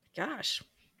 Gosh.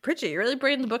 Bridget, you're really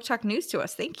bringing the Book Talk news to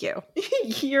us. Thank you.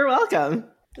 You're welcome.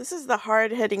 This is the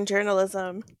hard-hitting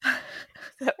journalism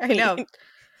that I know.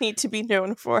 need to be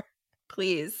known for.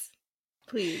 Please.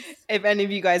 If any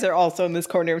of you guys are also in this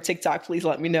corner of TikTok, please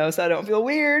let me know so I don't feel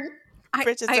weird.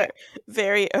 Bridget's our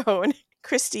very own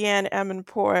Christiane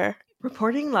Amanpour.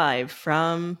 Reporting live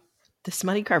from the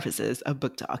smutty crevices of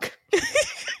Book Talk.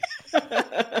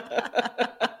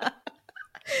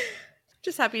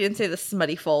 Just happy you didn't say the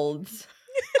smutty folds.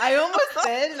 I almost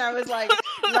did, and I was like,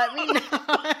 let me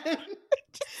not.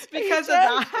 Because of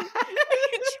that.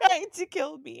 You're trying to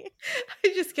kill me.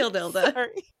 I just killed Hilda.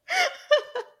 Sorry.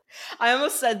 I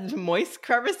almost said moist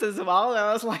crevices as well, and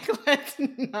I was like, let's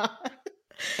not.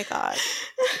 Oh my God.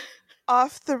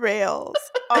 Off the rails.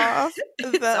 Off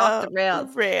the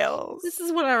rails. This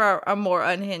is one of our more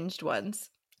unhinged ones.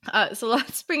 So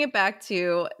let's bring it back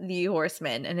to the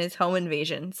Horseman and his home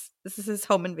invasions. This is his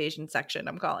home invasion section,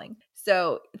 I'm calling.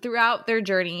 So throughout their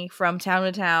journey from town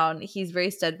to town, he's very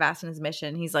steadfast in his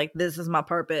mission. He's like, this is my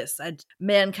purpose.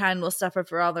 Mankind will suffer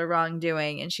for all their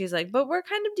wrongdoing. And she's like, but we're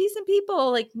kind of decent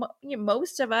people, like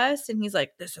most of us. And he's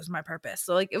like, this is my purpose.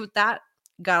 So like that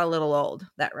got a little old,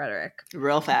 that rhetoric.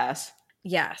 Real fast.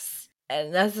 Yes.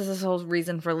 And that's his whole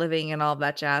reason for living and all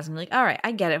that jazz. I'm like, all right,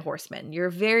 I get it, Horseman.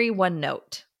 You're very one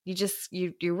note.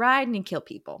 You ride and you kill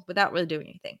people without really doing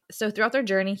anything. So throughout their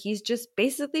journey, he's just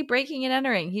basically breaking and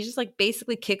entering. He's just like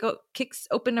basically kicks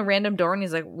open a random door and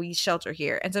he's like, we shelter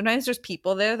here. And sometimes there's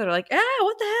people there that are like,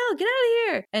 what the hell? Get out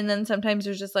of here. And then sometimes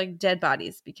there's just like dead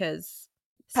bodies because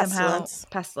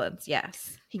pestilence.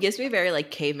 Yes. He gives me very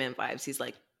like caveman vibes. He's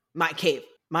like, my cave,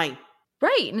 mine.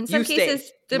 Right. And in some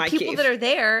cases, the people cave. that are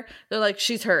there, they're like,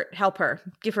 she's hurt. Help her.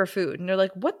 Give her food. And they're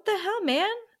like, what the hell, man?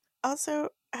 Also,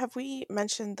 have we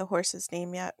mentioned the horse's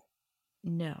name yet?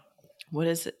 No. What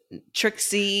is it?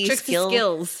 Trixie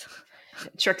Skills.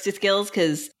 Trixie Skills,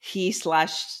 because he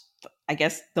slashed, I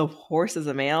guess, the horse is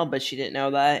a male, but she didn't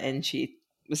know that, and she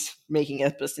was making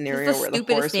up a scenario where the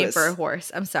stupidest horse name was... for a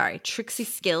horse. I'm sorry. Trixie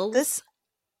Skills? This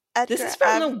is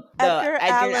from the Edgar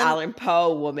Allan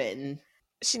Poe woman.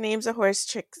 She names a horse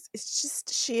Trix. It's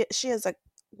just she is a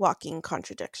walking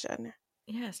contradiction.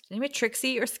 Yes. Name it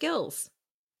Trixie or Skills.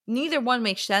 Neither one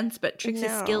makes sense, but Trixie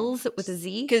Skills with a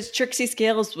Z? Because Trixie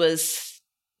Skills was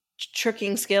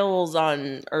tricking skills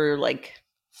on, or like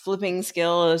flipping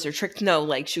skills, or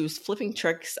like she was flipping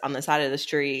tricks on the side of the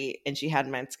street and she had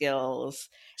mad skills.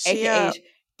 AKA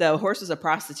the horse was a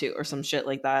prostitute or some shit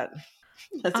like that.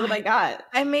 That's what I got.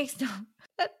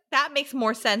 That makes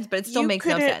more sense, but it still makes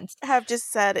no sense. Have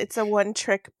just said it's a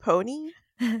one-trick pony?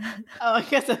 Oh, I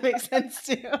guess that makes sense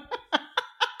too.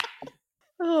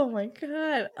 Oh my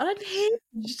God.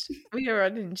 Unhinged. We are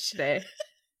unhinged today.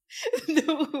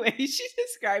 The way she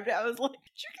described it, I was like,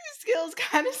 Trixie Skills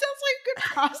kind of sounds like a good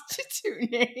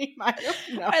prostitute name. I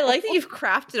don't know. I like that you've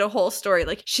crafted a whole story.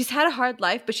 Like, she's had a hard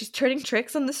life, but she's turning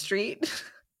tricks on the street.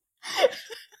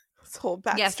 This whole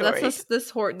backstory. Yeah, so that's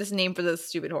this name for this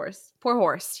stupid horse. Poor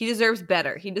horse. He deserves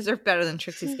better. He deserves better than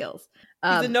Trixie skills.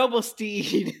 He's a noble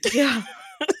steed. Yeah.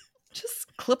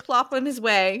 Just clip-clopping his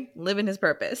way, living his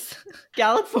purpose.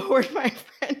 Gallop forward, my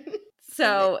friend.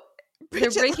 So they're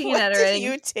Bridget, breaking and what entering. did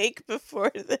you take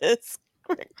before this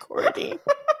recording?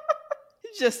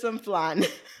 Just some flan.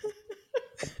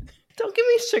 Don't give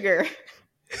me sugar.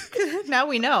 Now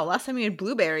we know. Last time you had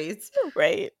blueberries.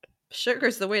 Right.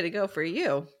 Sugar's the way to go for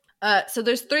you. So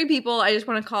there's 3 people I just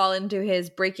want to call into his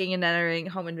breaking and entering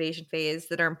home invasion phase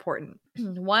that are important.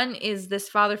 One is this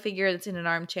father figure that's in an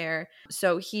armchair.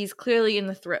 So he's clearly in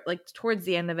the towards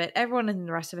the end of it. Everyone in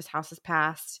the rest of his house has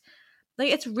passed.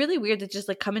 Like, it's really weird to just,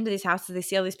 like, come into these houses, they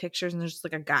see all these pictures, and there's just,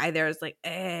 like, a guy there is like,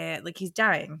 like, he's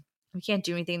dying. We can't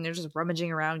do anything. They're just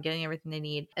rummaging around, getting everything they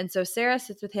need. And so Sarah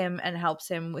sits with him and helps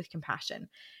him with compassion.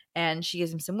 And she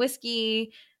gives him some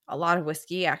whiskey, a lot of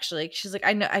whiskey, actually. She's like,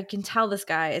 I can tell this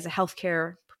guy is a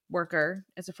healthcare worker,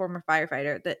 as a former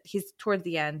firefighter, that he's towards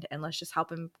the end, and let's just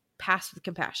help him pass with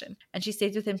compassion. And she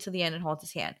stays with him to the end and holds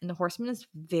his hand. And the horseman is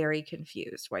very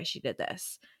confused why she did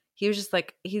this. He was just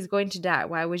like, he's going to die.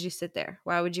 Why would you sit there?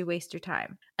 Why would you waste your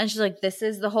time? And she's like, this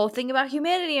is the whole thing about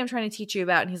humanity I'm trying to teach you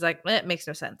about. And he's like, it makes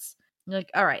no sense. And you're like,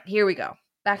 all right, here we go.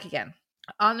 Back again.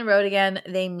 On the road again,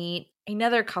 they meet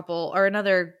another couple or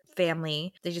another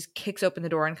family. They just kicks open the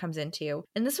door and comes into.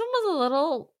 And this one was a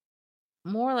little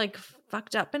more like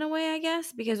fucked up in a way, I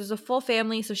guess, because it was a full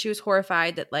family. So she was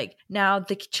horrified that, like, now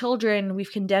the children,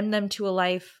 we've condemned them to a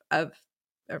life of,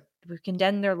 or we've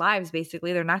condemned their lives,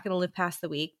 basically. They're not going to live past the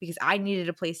week because I needed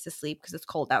a place to sleep because it's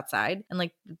cold outside. And,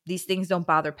 like, these things don't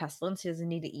bother Pestilence. He doesn't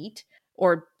need to eat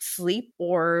or sleep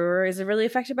or is it really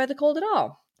affected by the cold at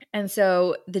all. And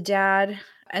so the dad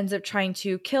ends up trying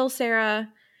to kill Sarah,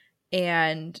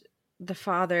 and the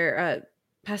father,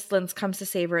 Pestilence, comes to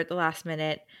save her at the last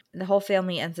minute. And the whole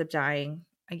family ends up dying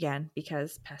again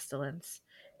because Pestilence.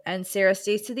 And Sarah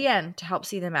stays to the end to help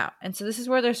see them out. And so this is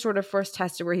where they're sort of first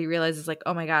tested, where he realizes, like,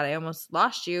 oh my God, I almost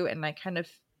lost you and I kind of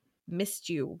missed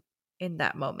you in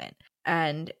that moment.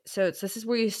 And so this is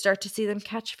where you start to see them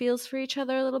catch feels for each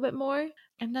other a little bit more.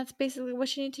 And that's basically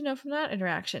what you need to know from that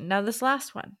interaction. Now, this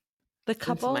last one, the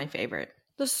couple, my favorite,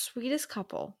 the sweetest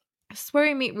couple. I swear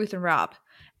you meet Ruth and Rob,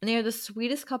 and they are the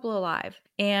sweetest couple alive.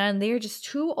 And they are just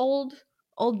 2 old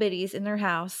biddies in their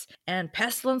house. And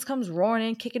Pestilence comes roaring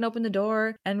in, kicking open the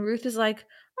door. And Ruth is like,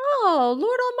 oh,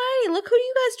 Lord Almighty, look who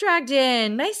you guys dragged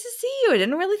in. Nice to see you. I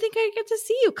didn't really think I'd get to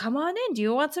see you. Come on in. Do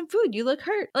you want some food? You look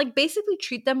hurt. Like, basically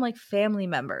treat them like family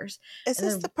members. Is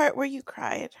this the part where you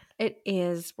cried? It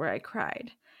is where I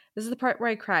cried. This is the part where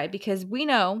I cried because we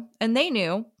know, and they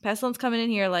knew, Pestilence coming in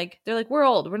here, like, they're like, we're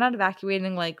old. We're not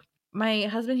evacuating. Like, my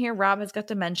husband here, Rob, has got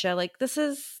dementia. Like,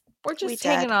 we're just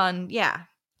hanging on. Yeah.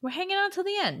 We're hanging on till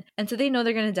the end. And so they know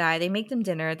they're going to die. They make them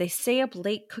dinner. They stay up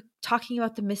late talking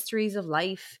about the mysteries of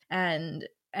life and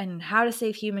how to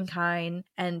save humankind.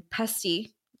 And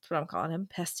Pesty, that's what I'm calling him,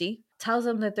 Pesty, tells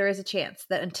them that there is a chance,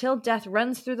 that until death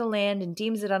runs through the land and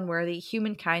deems it unworthy,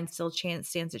 humankind still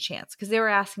stands a chance. Because they were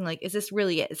asking, like, is this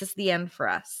really it? Is this the end for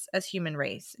us as human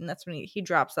race? And that's when he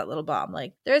drops that little bomb.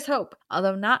 Like, there's hope.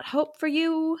 Although not hope for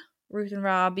you, Ruth and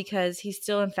Rob, because he's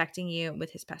still infecting you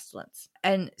with his pestilence.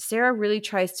 And Sarah really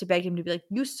tries to beg him to be like,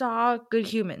 you saw good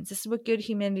humans. This is what good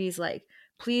humanity is like.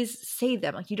 Please save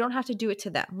them. Like, you don't have to do it to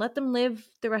them. Let them live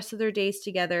the rest of their days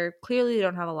together. Clearly, they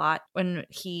don't have a lot. When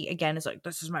he, again, is like,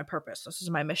 this is my purpose. This is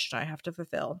my mission I have to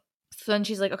fulfill. So then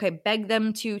she's like, okay, beg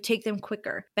them to take them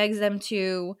quicker. Begs them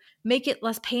to make it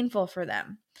less painful for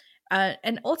them.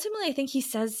 And ultimately, I think he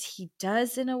says he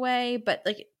does in a way, but,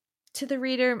 like, to the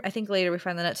reader, I think later we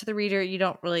find that out, to the reader, it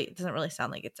doesn't really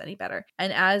sound like it's any better.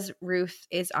 And as Ruth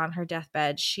is on her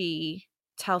deathbed, she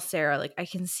tells Sarah, like, I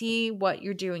can see what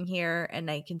you're doing here,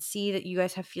 and I can see that you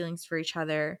guys have feelings for each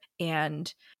other,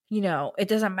 and, you know, it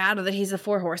doesn't matter that he's a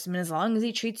 4 horseman as long as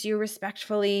he treats you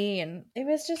respectfully. And it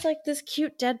was just like this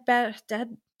cute deathbed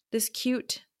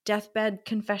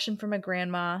confession from a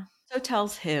grandma. So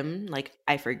tells him, like,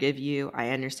 I forgive you. I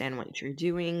understand what you're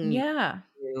doing. Yeah.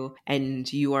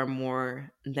 And you are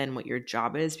more than what your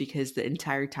job is, because the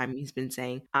entire time he's been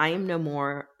saying, I am no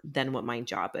more than what my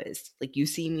job is. Like, you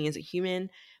see me as a human,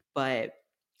 but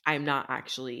I'm not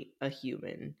actually a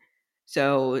human.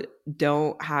 So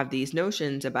don't have these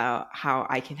notions about how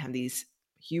I can have these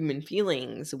human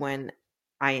feelings when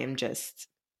I am just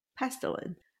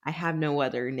Pestilence. I have no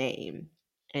other name.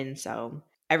 And so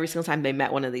every single time they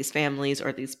met one of these families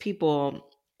or these people,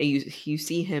 you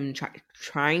see him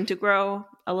trying to grow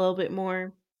a little bit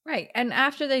more. Right. And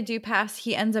after they do pass,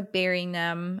 he ends up burying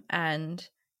them and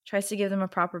tries to give them a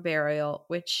proper burial,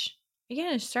 which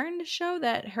again, is starting to show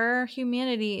that her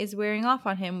humanity is wearing off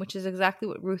on him, which is exactly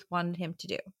what Ruth wanted her to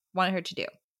do.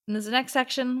 And this next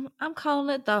section, I'm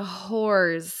calling it the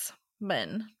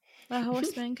Horsemen. The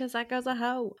Horsemen, because that guy's a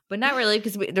hoe. But not really,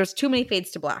 because there's too many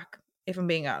fades to black, if I'm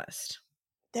being honest.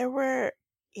 There were,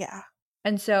 yeah.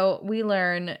 And so we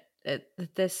learn that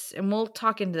this, and we'll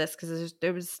talk into this, because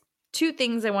there was two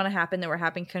things I want to happen that were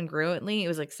happening congruently. It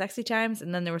was like sexy times,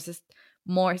 and then there was this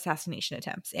more assassination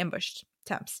attempts, ambushed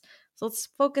attempts. So let's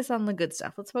focus on the good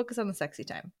stuff. Let's focus on the sexy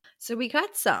time. So we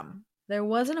got some. There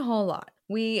wasn't a whole lot.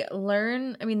 We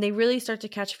learn, I mean, they really start to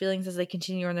catch feelings as they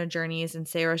continue on their journeys. And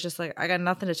Sarah's just like, I got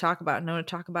nothing to talk about, no one to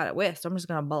talk about it with. So I'm just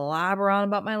going to blabber on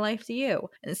about my life to you.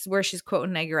 And this is where she's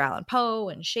quoting Edgar Allan Poe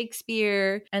and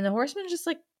Shakespeare. And the Horsemen just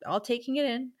like all taking it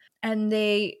in. And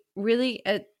they really,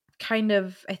 kind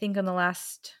of, I think on the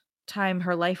last time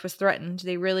her life was threatened,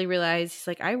 they really realized he's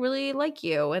like, I really like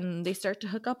you, and they start to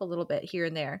hook up a little bit here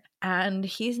and there, and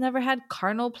he's never had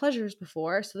carnal pleasures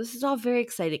before, so this is all very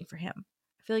exciting for him.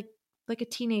 I feel like a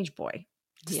teenage boy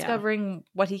discovering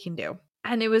what he can do.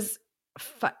 And it was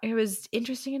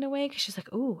interesting in a way, because she's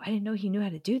like, ooh, I didn't know he knew how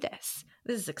to do this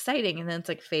is exciting. And then it's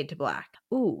like fade to black.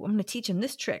 Ooh, I'm gonna teach him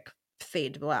this trick.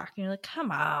 Fade to black. And you're like,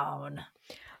 come on.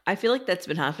 I feel like that's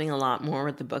been happening a lot more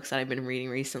with the books that I've been reading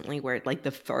recently, where like the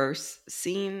first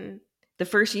scene, the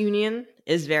first union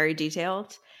is very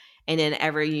detailed, and then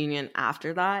every union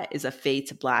after that is a fade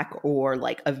to black or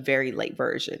like a very light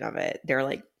version of it. They're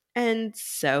like, and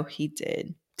so he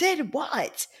did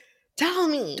what? Tell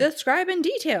me. Describe in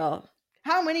detail.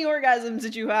 How many orgasms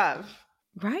did you have?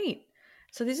 Right.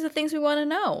 So these are the things we want to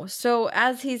know. So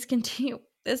as he's continuing,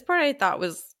 this part I thought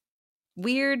was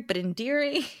weird but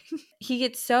endearing. He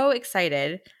gets so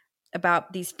excited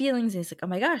about these feelings, and he's like, oh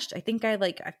my gosh, I think I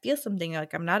feel something,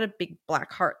 like I'm not a big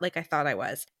black heart like I thought I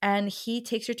was. And he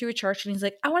takes her to a church, and he's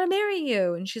like, I want to marry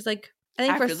you. And she's like, I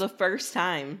think after the first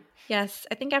time. Yes,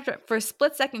 I think for a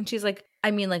split second she's like,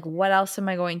 I mean, like, what else am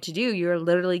I going to do? You're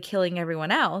literally killing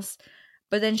everyone else.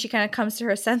 But then she kind of comes to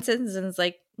her senses and is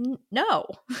like, no.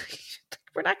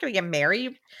 We're not going to get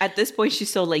married. At this point, she's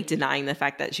so like denying the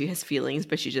fact that she has feelings,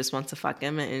 but she just wants to fuck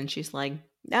him. And she's like,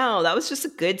 no, that was just a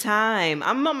good time.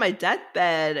 I'm on my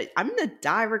deathbed. I'm going to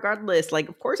die regardless. Like,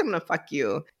 of course I'm going to fuck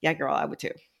you. Yeah, girl, I would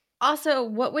too. Also,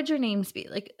 what would your names be?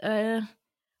 Like,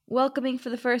 welcoming for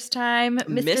the first time,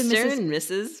 Mr. and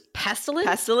Mrs. Pestilence?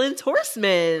 Pestilence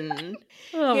Horsemen.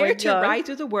 Oh Here to ride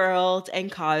through the world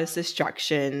and cause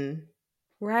destruction.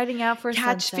 Riding out for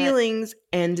catch sunset. Feelings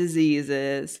and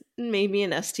diseases, maybe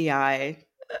an STI,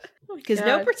 because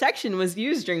no protection was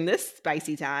used during this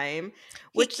spicy time,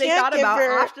 which they thought about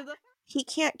after the. He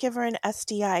can't give her an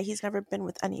STI. He's never been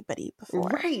with anybody before,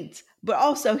 right? But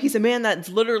also, he's a man that's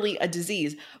literally a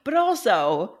disease. But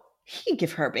also, he can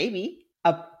give her a baby.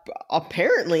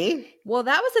 Apparently. Well,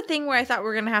 that was the thing where I thought we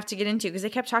were gonna have to get into, because they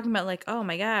kept talking about like, oh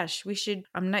my gosh,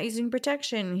 I'm not using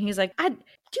protection. And he's like, do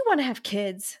you want to have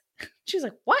kids? She was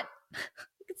like, what?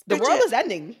 The world is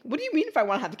ending. What do you mean if I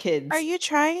want to have kids? Are you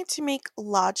trying to make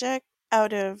logic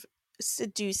out of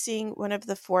seducing one of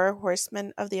the 4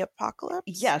 horsemen of the apocalypse?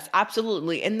 Yes,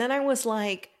 absolutely. And then I was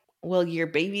like, will your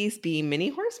babies be mini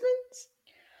horsemen?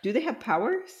 Do they have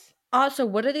powers? Also,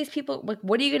 what are these people, like,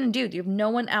 what are you going to do? You have no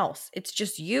one else. It's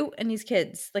just you and these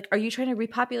kids. Like, are you trying to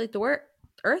repopulate the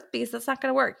Earth? Because that's not going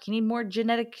to work. You need more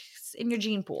genetics in your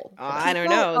gene pool. I don't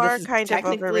know. Are kind of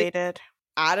overrated.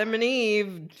 Adam and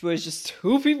Eve was just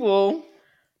 2 people.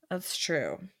 That's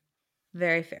true.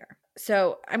 Very fair.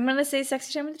 So I'm going to say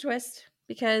sexy time with a twist,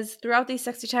 because throughout these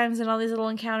sexy times and all these little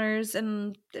encounters,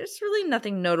 and there's really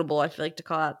nothing notable I feel like to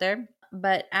call out there.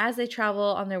 But as they travel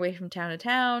on their way from town to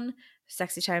town,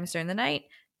 sexy times during the night,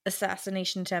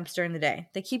 assassination attempts during the day.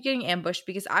 They keep getting ambushed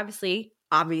because obviously,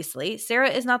 Sarah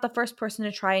is not the first person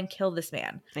to try and kill this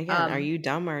man. Again, are you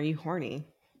dumb or are you horny?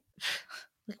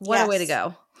 What a way to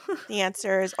go. The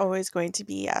answer is always going to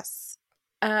be yes.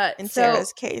 In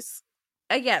Sarah's case.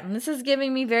 Again, this is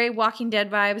giving me very Walking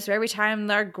Dead vibes. So every time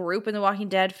our group in The Walking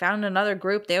Dead found another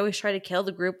group, they always try to kill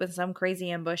the group with some crazy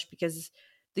ambush, because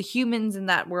the humans in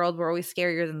that world were always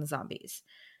scarier than the zombies.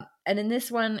 And in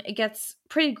this one, it gets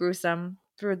pretty gruesome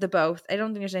for the both. I don't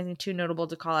think there's anything too notable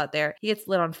to call out there. He gets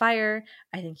lit on fire.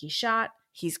 I think he's shot.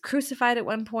 He's crucified at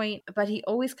one point, but he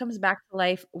always comes back to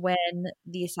life when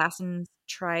the assassins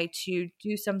try to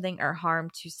do something or harm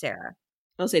to Sarah.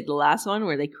 I'll say the last one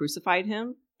where they crucified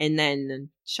him and then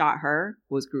shot her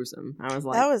was gruesome. I was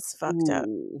like, that was fucked up.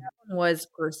 That one was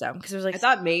gruesome, because it was like, I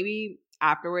thought maybe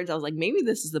afterwards I was like, maybe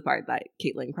this is the part that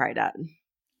Caitlin cried at.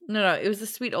 No, it was a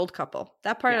sweet old couple.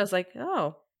 That part, I was like,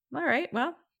 oh, all right,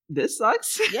 well, this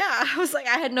sucks. Yeah, I was like,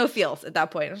 I had no feels at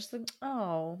that point. I was just like,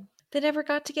 oh. they never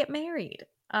got to get married.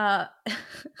 I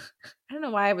don't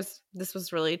know why this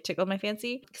was really tickled my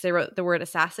fancy because I wrote the word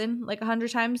assassin like 100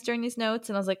 times during these notes,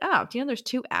 and I was like, oh, do you know there's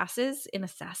 2 asses in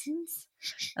assassins?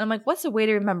 And I'm like, what's a way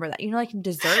to remember that? You know, like in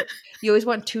dessert, you always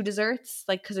want 2 desserts,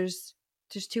 like because there's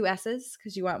 2 S's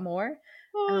because you want more. And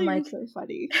Oh, I'm you're like, so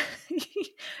funny.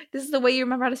 this is the way you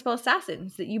remember how to spell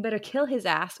assassins, that you better kill his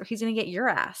ass or he's gonna get your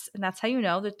ass, and that's how you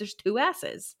know that there's 2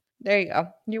 asses. There you go.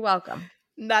 You're welcome.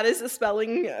 That is the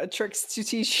spelling tricks to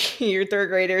teach your 3rd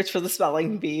graders for the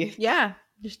spelling bee. Yeah,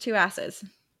 there's 2 asses.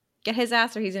 Get his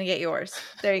ass or he's gonna get yours.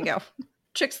 There you go.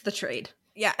 Tricks of the trade.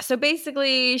 Yeah, so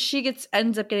basically she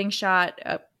ends up getting shot.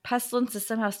 Pestilence is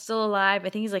somehow still alive. I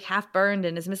think he's like half burned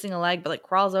and is missing a leg, but like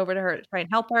crawls over to her to try and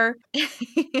help her.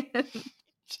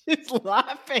 She's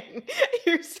laughing.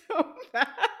 You're so bad.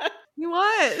 You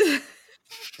what?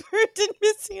 Burned and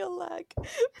missing a leg,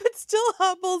 but still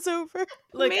hobbles over.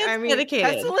 Look, Man's I mean, dedicated.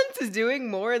 Pestilence is doing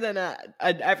more than an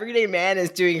everyday man is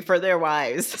doing for their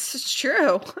wives. This is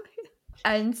true.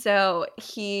 And so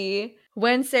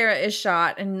when Sarah is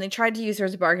shot, and they tried to use her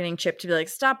as a bargaining chip to be like,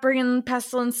 stop bringing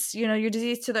pestilence, your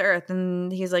disease to the earth.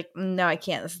 And he's like, no, I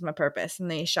can't. This is my purpose. And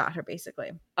they shot her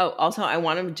basically. Oh, also, I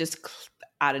want to just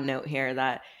add a note here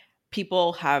that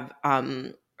people have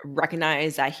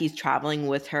recognized that he's traveling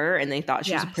with her, and they thought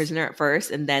she was a prisoner at first.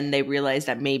 And then they realized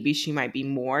that maybe she might be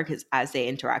more, because as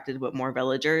they interacted with more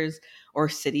villagers or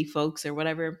city folks or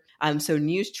whatever. So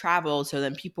news traveled. So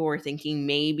then people were thinking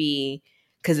maybe,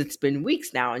 because it's been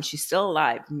weeks now and she's still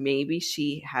alive, maybe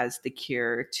she has the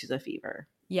cure to the fever.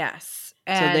 Yes.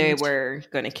 So they were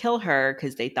going to kill her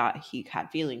because they thought he had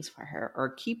feelings for her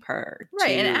or keep her.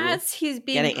 Right. And as he's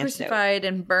being crucified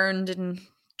and burned and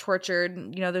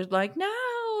tortured, they're like, no,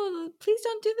 please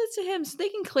don't do this to him. So they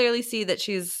can clearly see that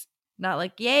she's not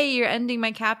like, yay, you're ending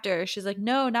my captor. She's like,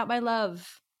 no, not my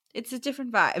love. It's a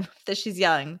different vibe that she's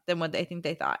yelling than what they think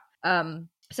they thought.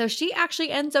 So she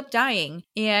actually ends up dying,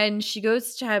 and she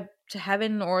goes to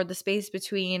heaven, or the space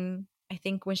between, I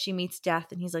think, when she meets death,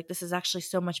 and he's like, this is actually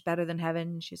so much better than heaven.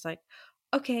 And she's like,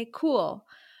 okay, cool.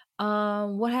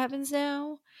 What happens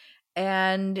now?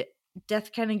 And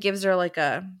death kind of gives her like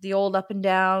the old up and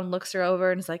down, looks her over,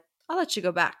 and is like, I'll let you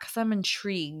go back because I'm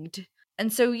intrigued.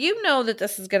 And so that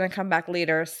this is going to come back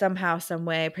later somehow, some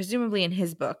way, presumably in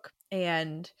his book.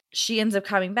 And she ends up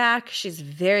coming back. She's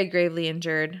very gravely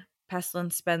injured.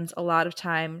 Pestilence spends a lot of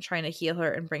time trying to heal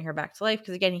her and bring her back to life,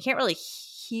 because again, you can't really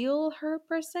heal her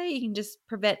per se. You can just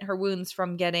prevent her wounds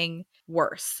from getting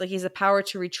worse. Like, he has the power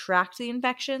to retract the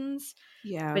infections.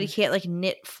 Yeah. But he can't like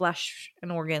knit flesh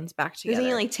and organs back together. Doesn't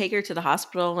he like take her to the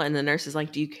hospital, and the nurse is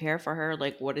like, do you care for her?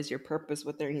 Like, what is your purpose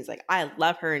with her? And he's like, I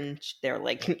love her. And they're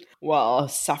like, well,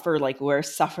 suffer, like we're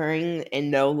suffering, and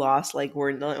no loss, like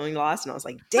we're the only loss. And I was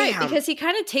like, damn. Right, because he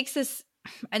kind of takes this,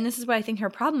 and this is what I think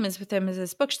her problem is with him, is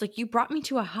this book. She's like, you brought me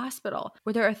to a hospital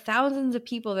where there are thousands of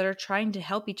people that are trying to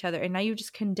help each other, and now you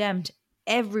just condemned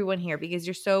everyone here because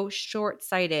you're so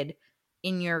short-sighted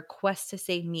in your quest to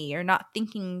save me. You're not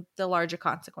thinking the larger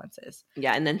consequences.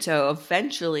 Yeah, and then so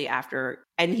eventually after,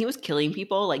 and he was killing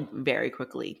people like very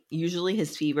quickly. Usually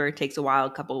his fever takes a while,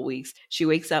 a couple of weeks. She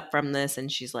wakes up from this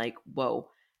and she's like, whoa,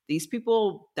 these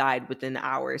people died within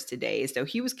hours to days. So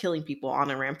he was killing people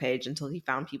on a rampage until he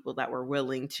found people that were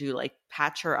willing to like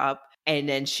patch her up. And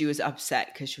then she was upset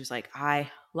because she was like,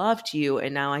 I loved you,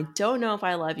 and now I don't know if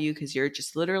I love you because you're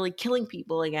just literally killing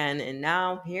people again. And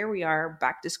now here we are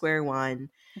back to square one.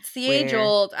 It's the age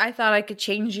old, I thought I could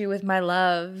change you with my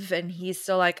love. And he's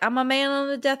still like, I'm a man on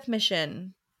a death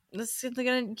mission. You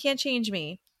can't change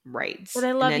me. Right. But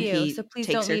I love you, so please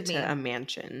don't leave me. Takes her to a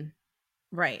mansion.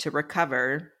 Right. To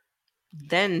recover.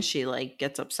 Then she like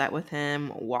gets upset with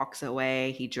him, walks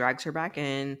away. He drags her back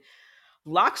in,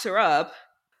 locks her up.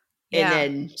 And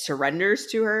then surrenders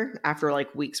to her after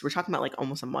like weeks. We're talking about like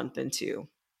almost a month into.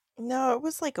 No, it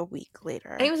was like a week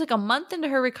later. I think it was like a month into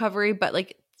her recovery, but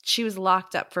like she was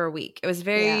locked up for a week. It was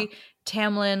very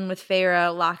Tamlin with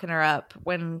Feyre locking her up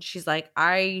when she's like,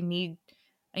 I need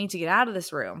to get out of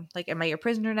this room. Like, am I your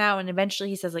prisoner now? And eventually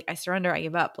he says like, I surrender, I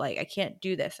give up. Like, I can't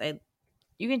do this.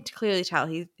 You can clearly tell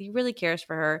he really cares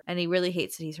for her, and he really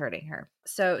hates that he's hurting her.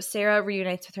 So Sarah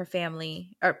reunites with her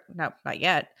family, or no, not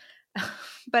yet.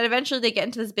 But eventually they get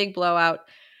into this big blowout,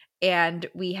 and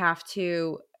we have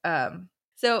to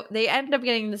so they end up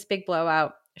getting this big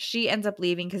blowout. She ends up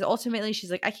leaving because ultimately she's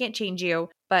like, I can't change you,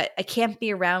 but I can't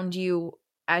be around you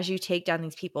as you take down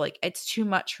these people. Like, it's too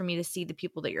much for me to see the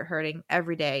people that you're hurting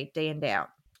every day in, day out.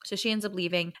 So she ends up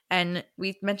leaving, and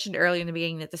we mentioned earlier in the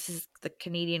beginning that this is the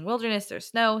Canadian wilderness. There's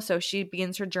snow, so she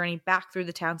begins her journey back through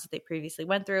the towns that they previously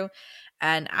went through.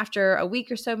 And after a week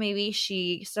or so, maybe,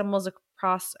 she stumbles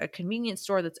across a convenience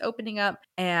store that's opening up,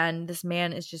 and this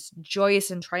man is just joyous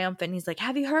and triumphant. He's like,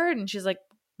 have you heard? And she's like,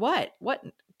 what?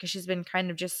 Because she's been kind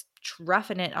of just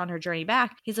roughing it on her journey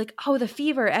back. He's like, oh, the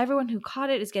fever. Everyone who caught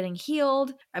it is getting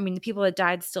healed. I mean, the people that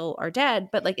died still are dead,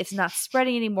 but like it's not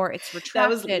spreading anymore. It's retracted. That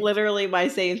was literally my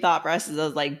same thought process. I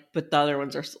was like, but the other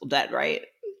ones are still dead, right?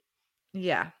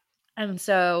 Yeah. And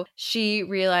so she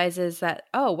realizes that,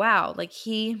 oh, wow, like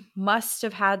he must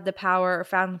have had the power or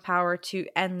found the power to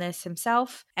end this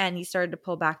himself. And he started to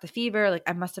pull back the fever. Like,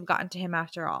 I must have gotten to him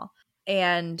after all.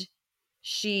 And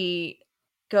she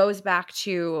goes back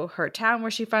to her town where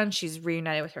she's from. She's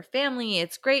reunited with her family.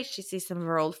 It's great. She sees some of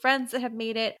her old friends that have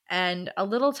made it. And a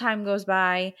little time goes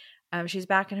by. She's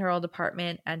back in her old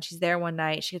apartment, and she's there one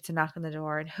night. She gets a knock on the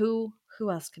door. And who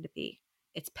else could it be?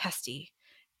 It's Pesty.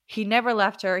 He never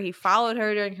left her. He followed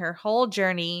her during her whole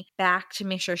journey back to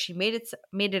make sure she made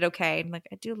it okay. And like,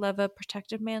 I do love a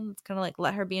protective man that's gonna like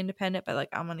let her be independent, but like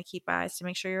I'm gonna keep eyes to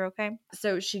make sure you're okay.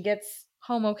 So she gets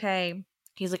home okay.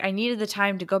 He's like, I needed the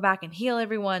time to go back and heal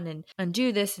everyone and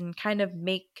undo this and kind of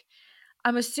make,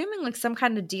 I'm assuming like some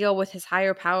kind of deal with his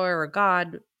higher power or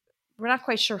God. We're not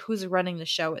quite sure who's running the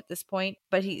show at this point,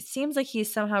 but he seems like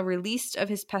he's somehow released of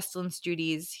his pestilence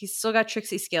duties. He's still got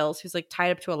Trixie Skills, who's like tied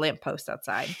up to a lamppost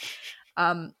outside.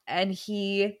 And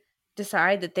he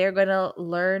decide that they're going to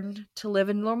learn to live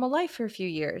a normal life for a few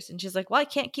years. And she's like, well, I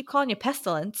can't keep calling you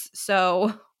Pestilence.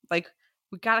 So like,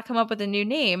 we got to come up with a new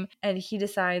name. And he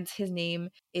decides his name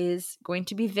is going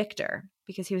to be Victor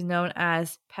because he was known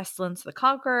as Pestilence the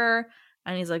Conqueror.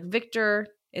 And he's like, Victor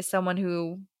is someone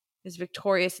who is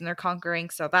victorious in their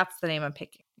conquering, so that's the name I'm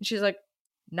picking. And she's like,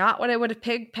 not what I would have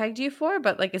pegged you for,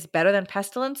 but like it's better than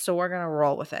Pestilence, so we're gonna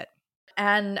roll with it.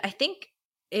 And I think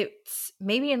it's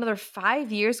maybe another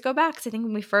 5 years go back, because I think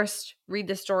when we first read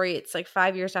the story, it's like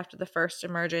 5 years after the first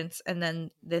emergence, and then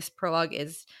this prologue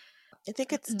is, I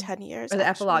think it's 10 years. or the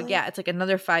actually. epilogue, yeah, it's like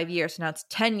another 5 years. So now it's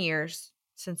 10 years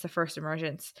since the first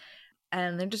emergence,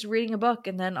 and they're just reading a book,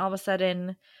 and then all of a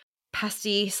sudden,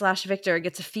 Pesty/Victor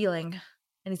gets a feeling.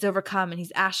 And he's overcome and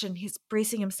he's ashen. He's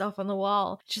bracing himself on the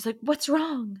wall. She's like, what's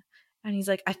wrong? And he's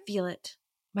like, I feel it.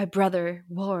 My brother,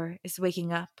 War, is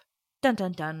waking up. Dun,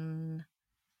 dun, dun.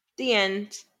 The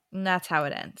end. And that's how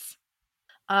it ends.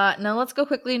 Now let's go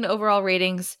quickly into overall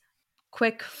ratings.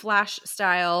 Quick flash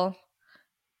style.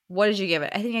 What did you give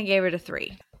it? I think I gave it a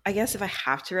 3. I guess if I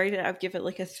have to rate it, I'd give it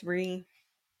like a 3.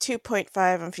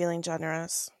 2.5. I'm feeling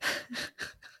generous.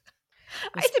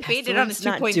 I debated on a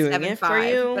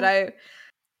 2.75, but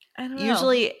I don't know.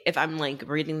 Usually, if I'm like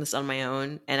reading this on my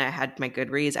own and I had my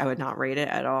Goodreads, I would not rate it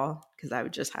at all because I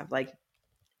would just have like,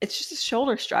 it's just a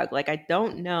shoulder shrug. Like, I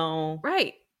don't know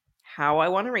how I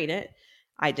want to rate it.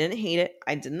 I didn't hate it.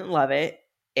 I didn't love it.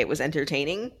 It was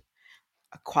entertaining.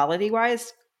 Quality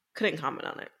wise, couldn't comment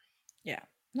on it. Yeah,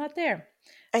 not there.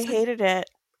 I hated it.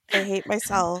 I hate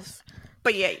myself.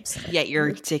 But yet you're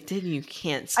addicted and you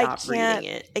can't stop reading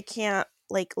it. I can't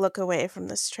like look away from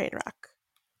this train wreck.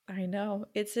 I know.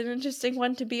 It's an interesting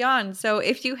one to be on. So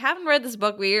if you haven't read this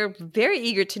book, we are very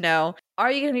eager to know,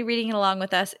 are you going to be reading it along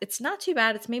with us? It's not too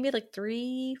bad. It's maybe like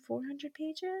 300-400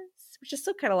 pages, which is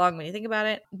still kind of long when you think about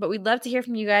it. But we'd love to hear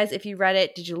from you guys. If you read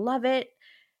it, did you love it?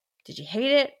 Did you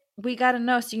hate it? We got to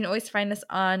know. So you can always find us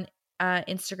on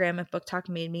Instagram at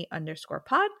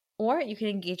booktalkmademe_pod, or you can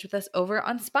engage with us over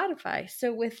on Spotify.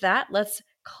 So with that, let's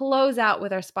close out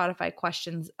with our Spotify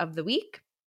questions of the week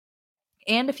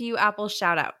and a few Apple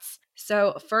shout outs.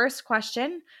 So first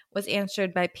question was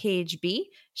answered by Paige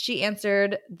B. She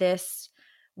answered this,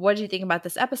 what did you think about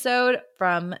this episode,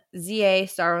 from ZA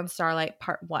Sorrow and Starlight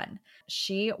Part 1.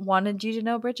 She wanted you to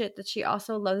know, Bridget, that she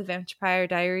also loved the Vampire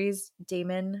Diaries,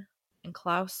 Damon and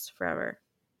Klaus forever.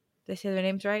 Did I say their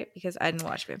names right? Because I didn't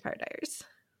watch Vampire Diaries.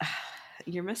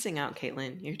 You're missing out,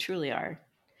 Caitlin. You truly are.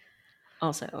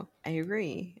 Also, I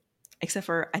agree. Except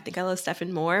for, I think I love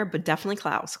Stefan more, but definitely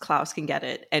Klaus. Klaus can get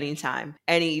it anytime,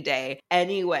 any day,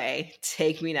 anyway.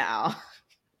 Take me now.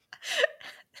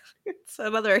 It's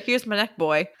another here's my neck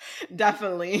boy.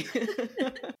 Definitely.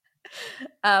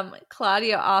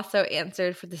 Claudia also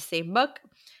answered for the same book,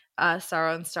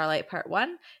 Sorrow and Starlight Part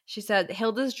 1. She said,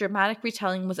 Hilda's dramatic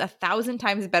retelling was 1,000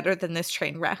 times better than this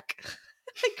train wreck.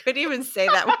 I couldn't even say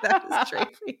that without a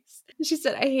straight face. She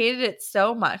said, I hated it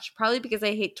so much, probably because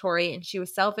I hate Tori and she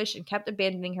was selfish and kept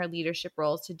abandoning her leadership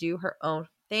roles to do her own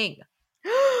thing.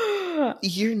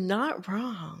 You're not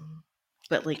wrong.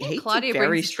 But like, hate Claudia is very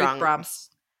brings strong.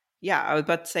 Brahms. Yeah, I was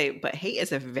about to say, but hate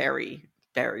is a very,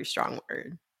 very strong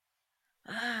word.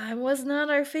 It was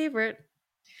not our favorite.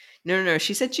 No.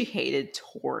 She said she hated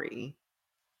Tori.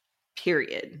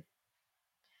 Period.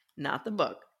 Not the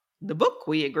book. The book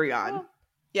we agree on. Oh,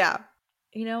 yeah.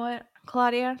 You know what,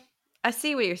 Claudia? I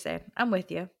see what you're saying. I'm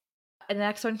with you. And the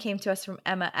next one came to us from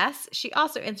Emma S. She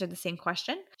also answered the same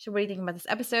question. So, what do you think about this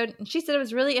episode? And she said it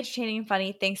was really entertaining and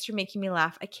funny. Thanks for making me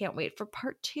laugh. I can't wait for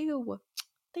part 2.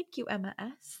 Thank you, Emma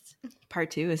S.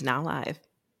 Part 2 is now live.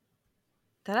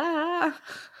 Ta-da!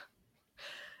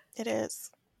 It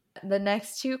is. The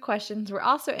next 2 questions were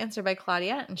also answered by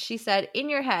Claudia, and she said, in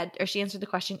your head, or she answered the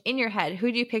question, in your head,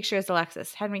 who do you picture as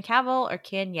Alexis, Henry Cavill or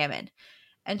Can Yemen?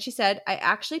 And she said, I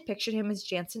actually pictured him as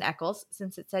Jensen Ackles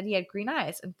since it said he had green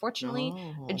eyes. Unfortunately,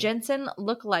 a Jensen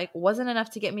look-alike wasn't enough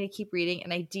to get me to keep reading,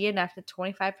 and I DNF'd at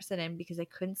 25% in because I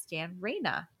couldn't stand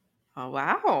Reyna. Oh,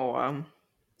 wow.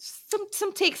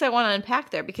 Some takes I want to unpack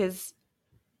there, because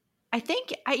I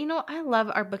think, I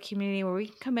love our book community where we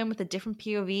can come in with a different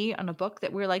POV on a book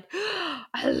that we're like, oh,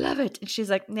 I love it. And she's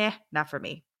like, nah, not for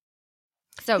me.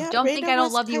 So don't think I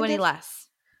don't love you any less.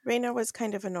 Reyna was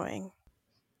kind of annoying.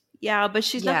 Yeah, but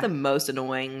she's not the most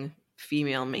annoying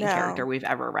female main character we've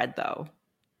ever read, though.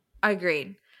 I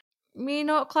agreed. You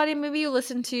know what, Claudia, maybe you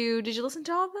did you listen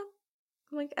to all of them?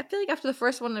 Like, I feel like after the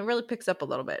first one, it really picks up a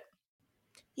little bit.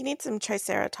 You need some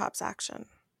Triceratops action.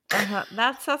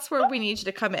 That's where we need you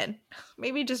to come in.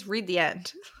 Maybe just read the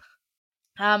end.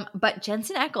 But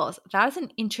Jensen Ackles, that is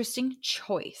an interesting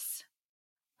choice.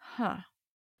 Huh.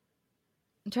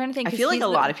 I'm trying to think. I feel like a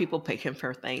lot of people pick him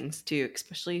for things too,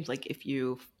 especially like if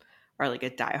you are like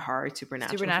a diehard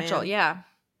Supernatural fan. Yeah.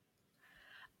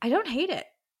 I don't hate it.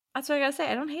 That's what I gotta say.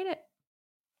 I don't hate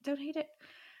it.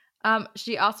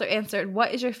 She also answered,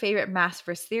 what is your favorite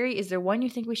Massverse theory? Is there one you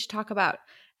think we should talk about?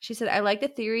 She said, I like the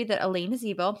theory that Elaine is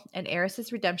evil and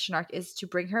Eris's redemption arc is to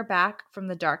bring her back from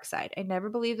the dark side. I never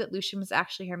believed that Lucian was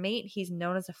actually her mate. He's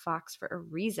known as a fox for a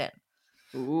reason.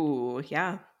 Ooh,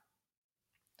 yeah.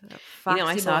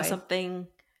 I saw something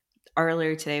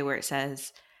earlier today where it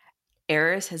says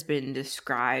Eris has been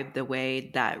described the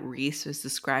way that Rhys was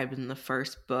described in the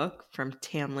first book from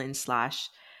Tamlin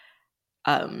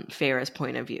 / Feyre's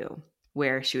point of view,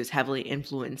 where she was heavily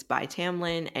influenced by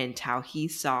Tamlin and how he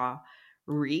saw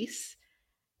Rhys,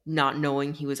 not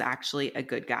knowing he was actually a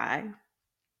good guy.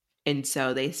 And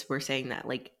so they were saying that,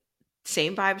 like,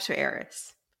 same vibes for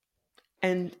Eris.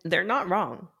 And they're not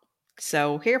wrong.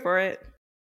 So here for it.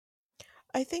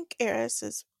 I think Eris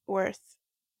is worth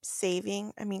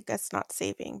saving. I mean, that's not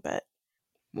saving, but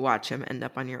watch him end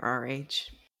up on your RH.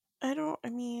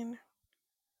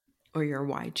 Or your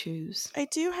Y choose. I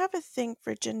do have a thing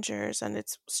for gingers, and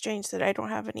it's strange that I don't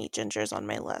have any gingers on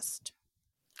my list.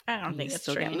 I don't think it's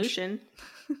still strange. Lucian.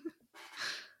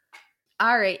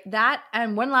 All right, that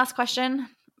and one last question.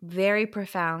 Very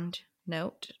profound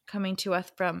note coming to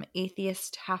us from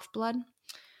Atheist Half-Blood.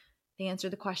 They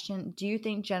answered the question, do you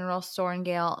think General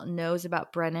Sorengale knows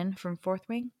about Brennan from Fourth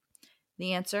Wing?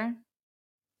 The answer,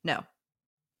 no.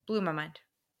 Blew my mind.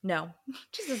 No.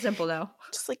 Just a simple no.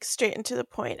 Just like straight and to the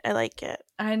point. I like it.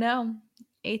 I know.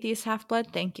 Atheist Half-Blood,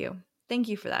 thank you. Thank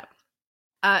you for that.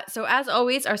 So as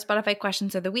always, our Spotify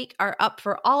questions of the week are up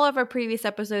for all of our previous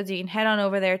episodes. You can head on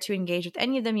over there to engage with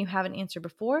any of them you haven't answered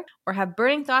before, or have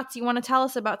burning thoughts you want to tell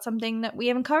us about something that we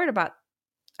haven't covered about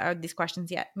these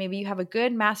questions yet. Maybe you have a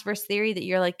good Massverse theory that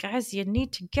you're like, guys, you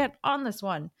need to get on this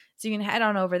one. So you can head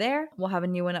on over there. We'll have a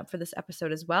new one up for this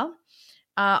episode as well.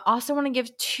 Also want to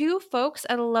give 2 folks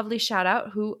a lovely shout out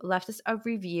who left us a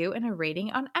review and a rating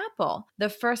on Apple. The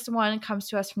first one comes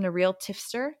to us from the Real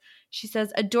Tifster. She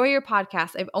says, adore your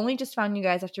podcast. I've only just found you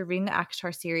guys after reading the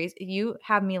ACOTAR series. You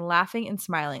have me laughing and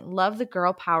smiling. Love the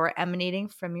girl power emanating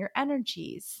from your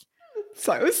energies.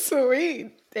 So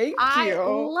sweet. Thank you. I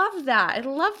love that. I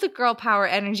love the girl power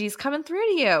energies coming through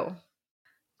to you.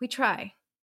 We try.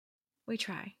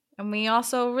 And we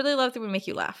also really love that we make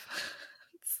you laugh.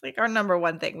 It's like our number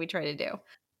one thing we try to do.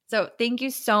 So thank you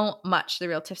so much, The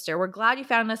Real Tipster. We're glad you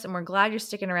found us, and we're glad you're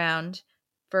sticking around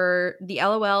for the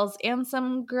LOLs and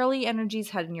some girly energies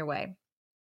heading your way.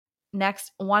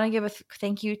 Next, want to give a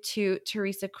thank you to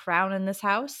Teresa Crown in this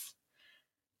house.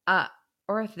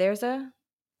 Or if there's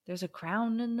a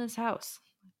crown in this house.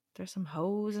 There's some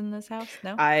hoes in this house.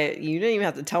 No, you didn't even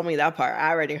have to tell me that part. I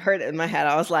already heard it in my head.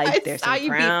 I was like, there's some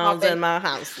crowns in my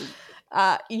house.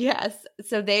 Yes.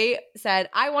 So they said,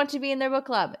 I want to be in their book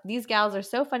club. These gals are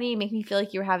so funny. Make me feel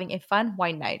like you're having a fun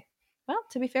wine night. Well,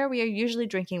 to be fair, we are usually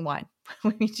drinking wine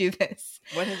when we do this.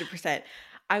 100%.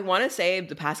 I want to say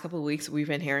the past couple of weeks, we've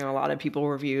been hearing a lot of people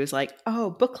reviews like, oh,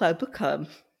 book club.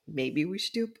 Maybe we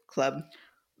should do a book club.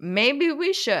 Maybe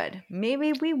we should.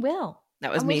 Maybe we will.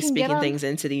 That was me speaking things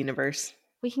into the universe.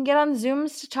 We can get on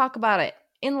Zooms to talk about it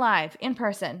in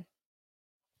person.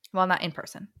 Well, not in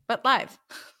person, but live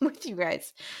with you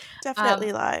guys.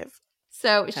 Definitely live.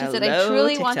 So she said, I Hello,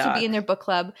 truly want to be TikTok. in their book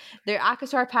club. Their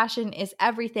ACOSTAR passion is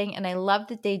everything, and I love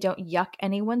that they don't yuck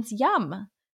anyone's yum.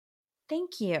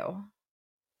 Thank you.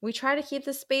 We try to keep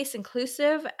the space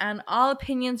inclusive, and all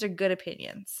opinions are good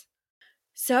opinions.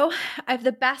 So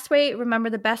the best way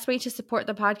to support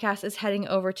the podcast is heading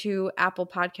over to Apple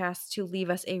Podcasts to leave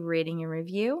us a rating and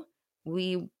review.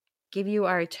 We give you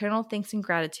our eternal thanks and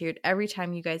gratitude every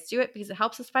time you guys do it because it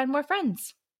helps us find more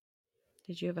friends.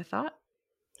 Did you have a thought?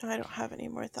 No, I don't have any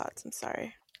more thoughts. I'm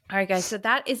sorry. All right, guys. So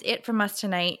that is it from us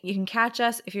tonight. You can catch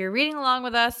us if you're reading along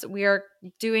with us. We are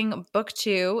doing book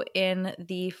 2 in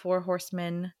the Four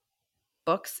Horsemen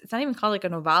books. It's not even called like a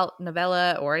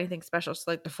novella or anything special. It's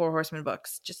like the Four Horsemen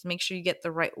books. Just make sure you get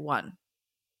the right one.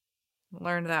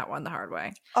 Learn that one the hard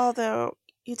way. Although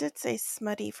you did say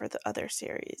smutty for the other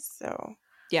series, so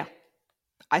Yeah.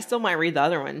 I still might read the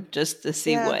other one just to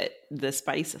see Yeah. what the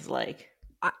spice is like.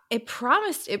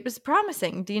 It was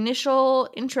promising. The initial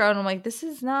intro, and I'm like, this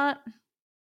is not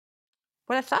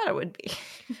what I thought it would be.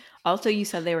 Also, you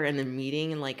said they were in a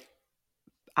meeting, and like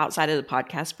outside of the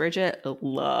podcast, Bridget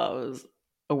loves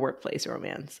a workplace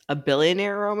romance, a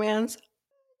billionaire romance.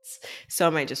 So I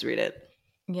might just read it.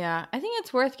 Yeah, I think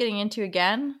it's worth getting into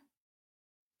again.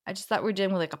 I just thought we were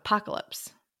dealing with like apocalypse.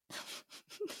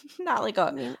 Not like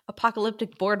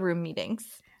apocalyptic boardroom meetings.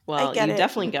 Well, get you it.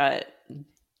 definitely got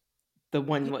the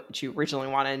one what you originally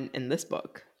wanted in this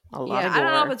book. A lot of I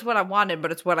don't know if gore it's what I wanted,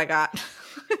 but it's what I got.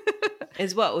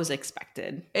 is what was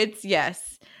expected. It's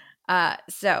yes.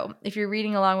 So if you're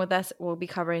reading along with us, we'll be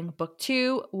covering book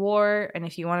 2, War, and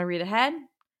if you want to read ahead,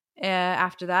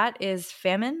 after that is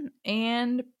Famine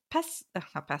and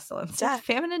not Pestilence. Death.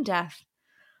 Famine and Death.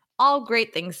 All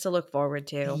great things to look forward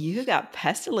to. You got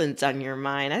Pestilence on your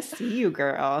mind. I see you,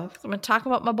 girl. I'm going to talk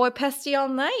about my boy Pesty all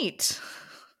night.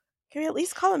 Can we at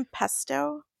least call him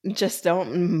Pesto? Just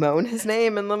don't moan his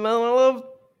name in the middle of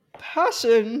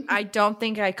passion. I don't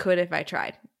think I could if I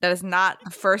tried. That is not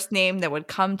the first name that would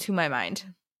come to my mind.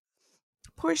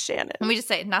 Poor Shannon. Let me just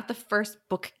say, not the first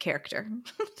book character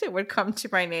that would come to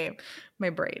my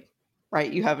brain. Right,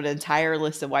 you have an entire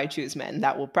list of why choose men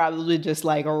that will probably just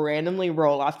like randomly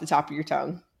roll off the top of your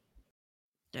tongue.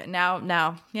 Now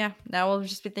we'll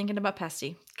just be thinking about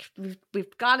Pesty.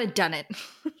 We've gone and done it.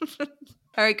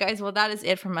 All right, guys. Well, that is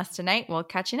it from us tonight. We'll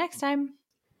catch you next time.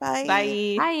 Bye.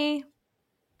 Bye. Bye.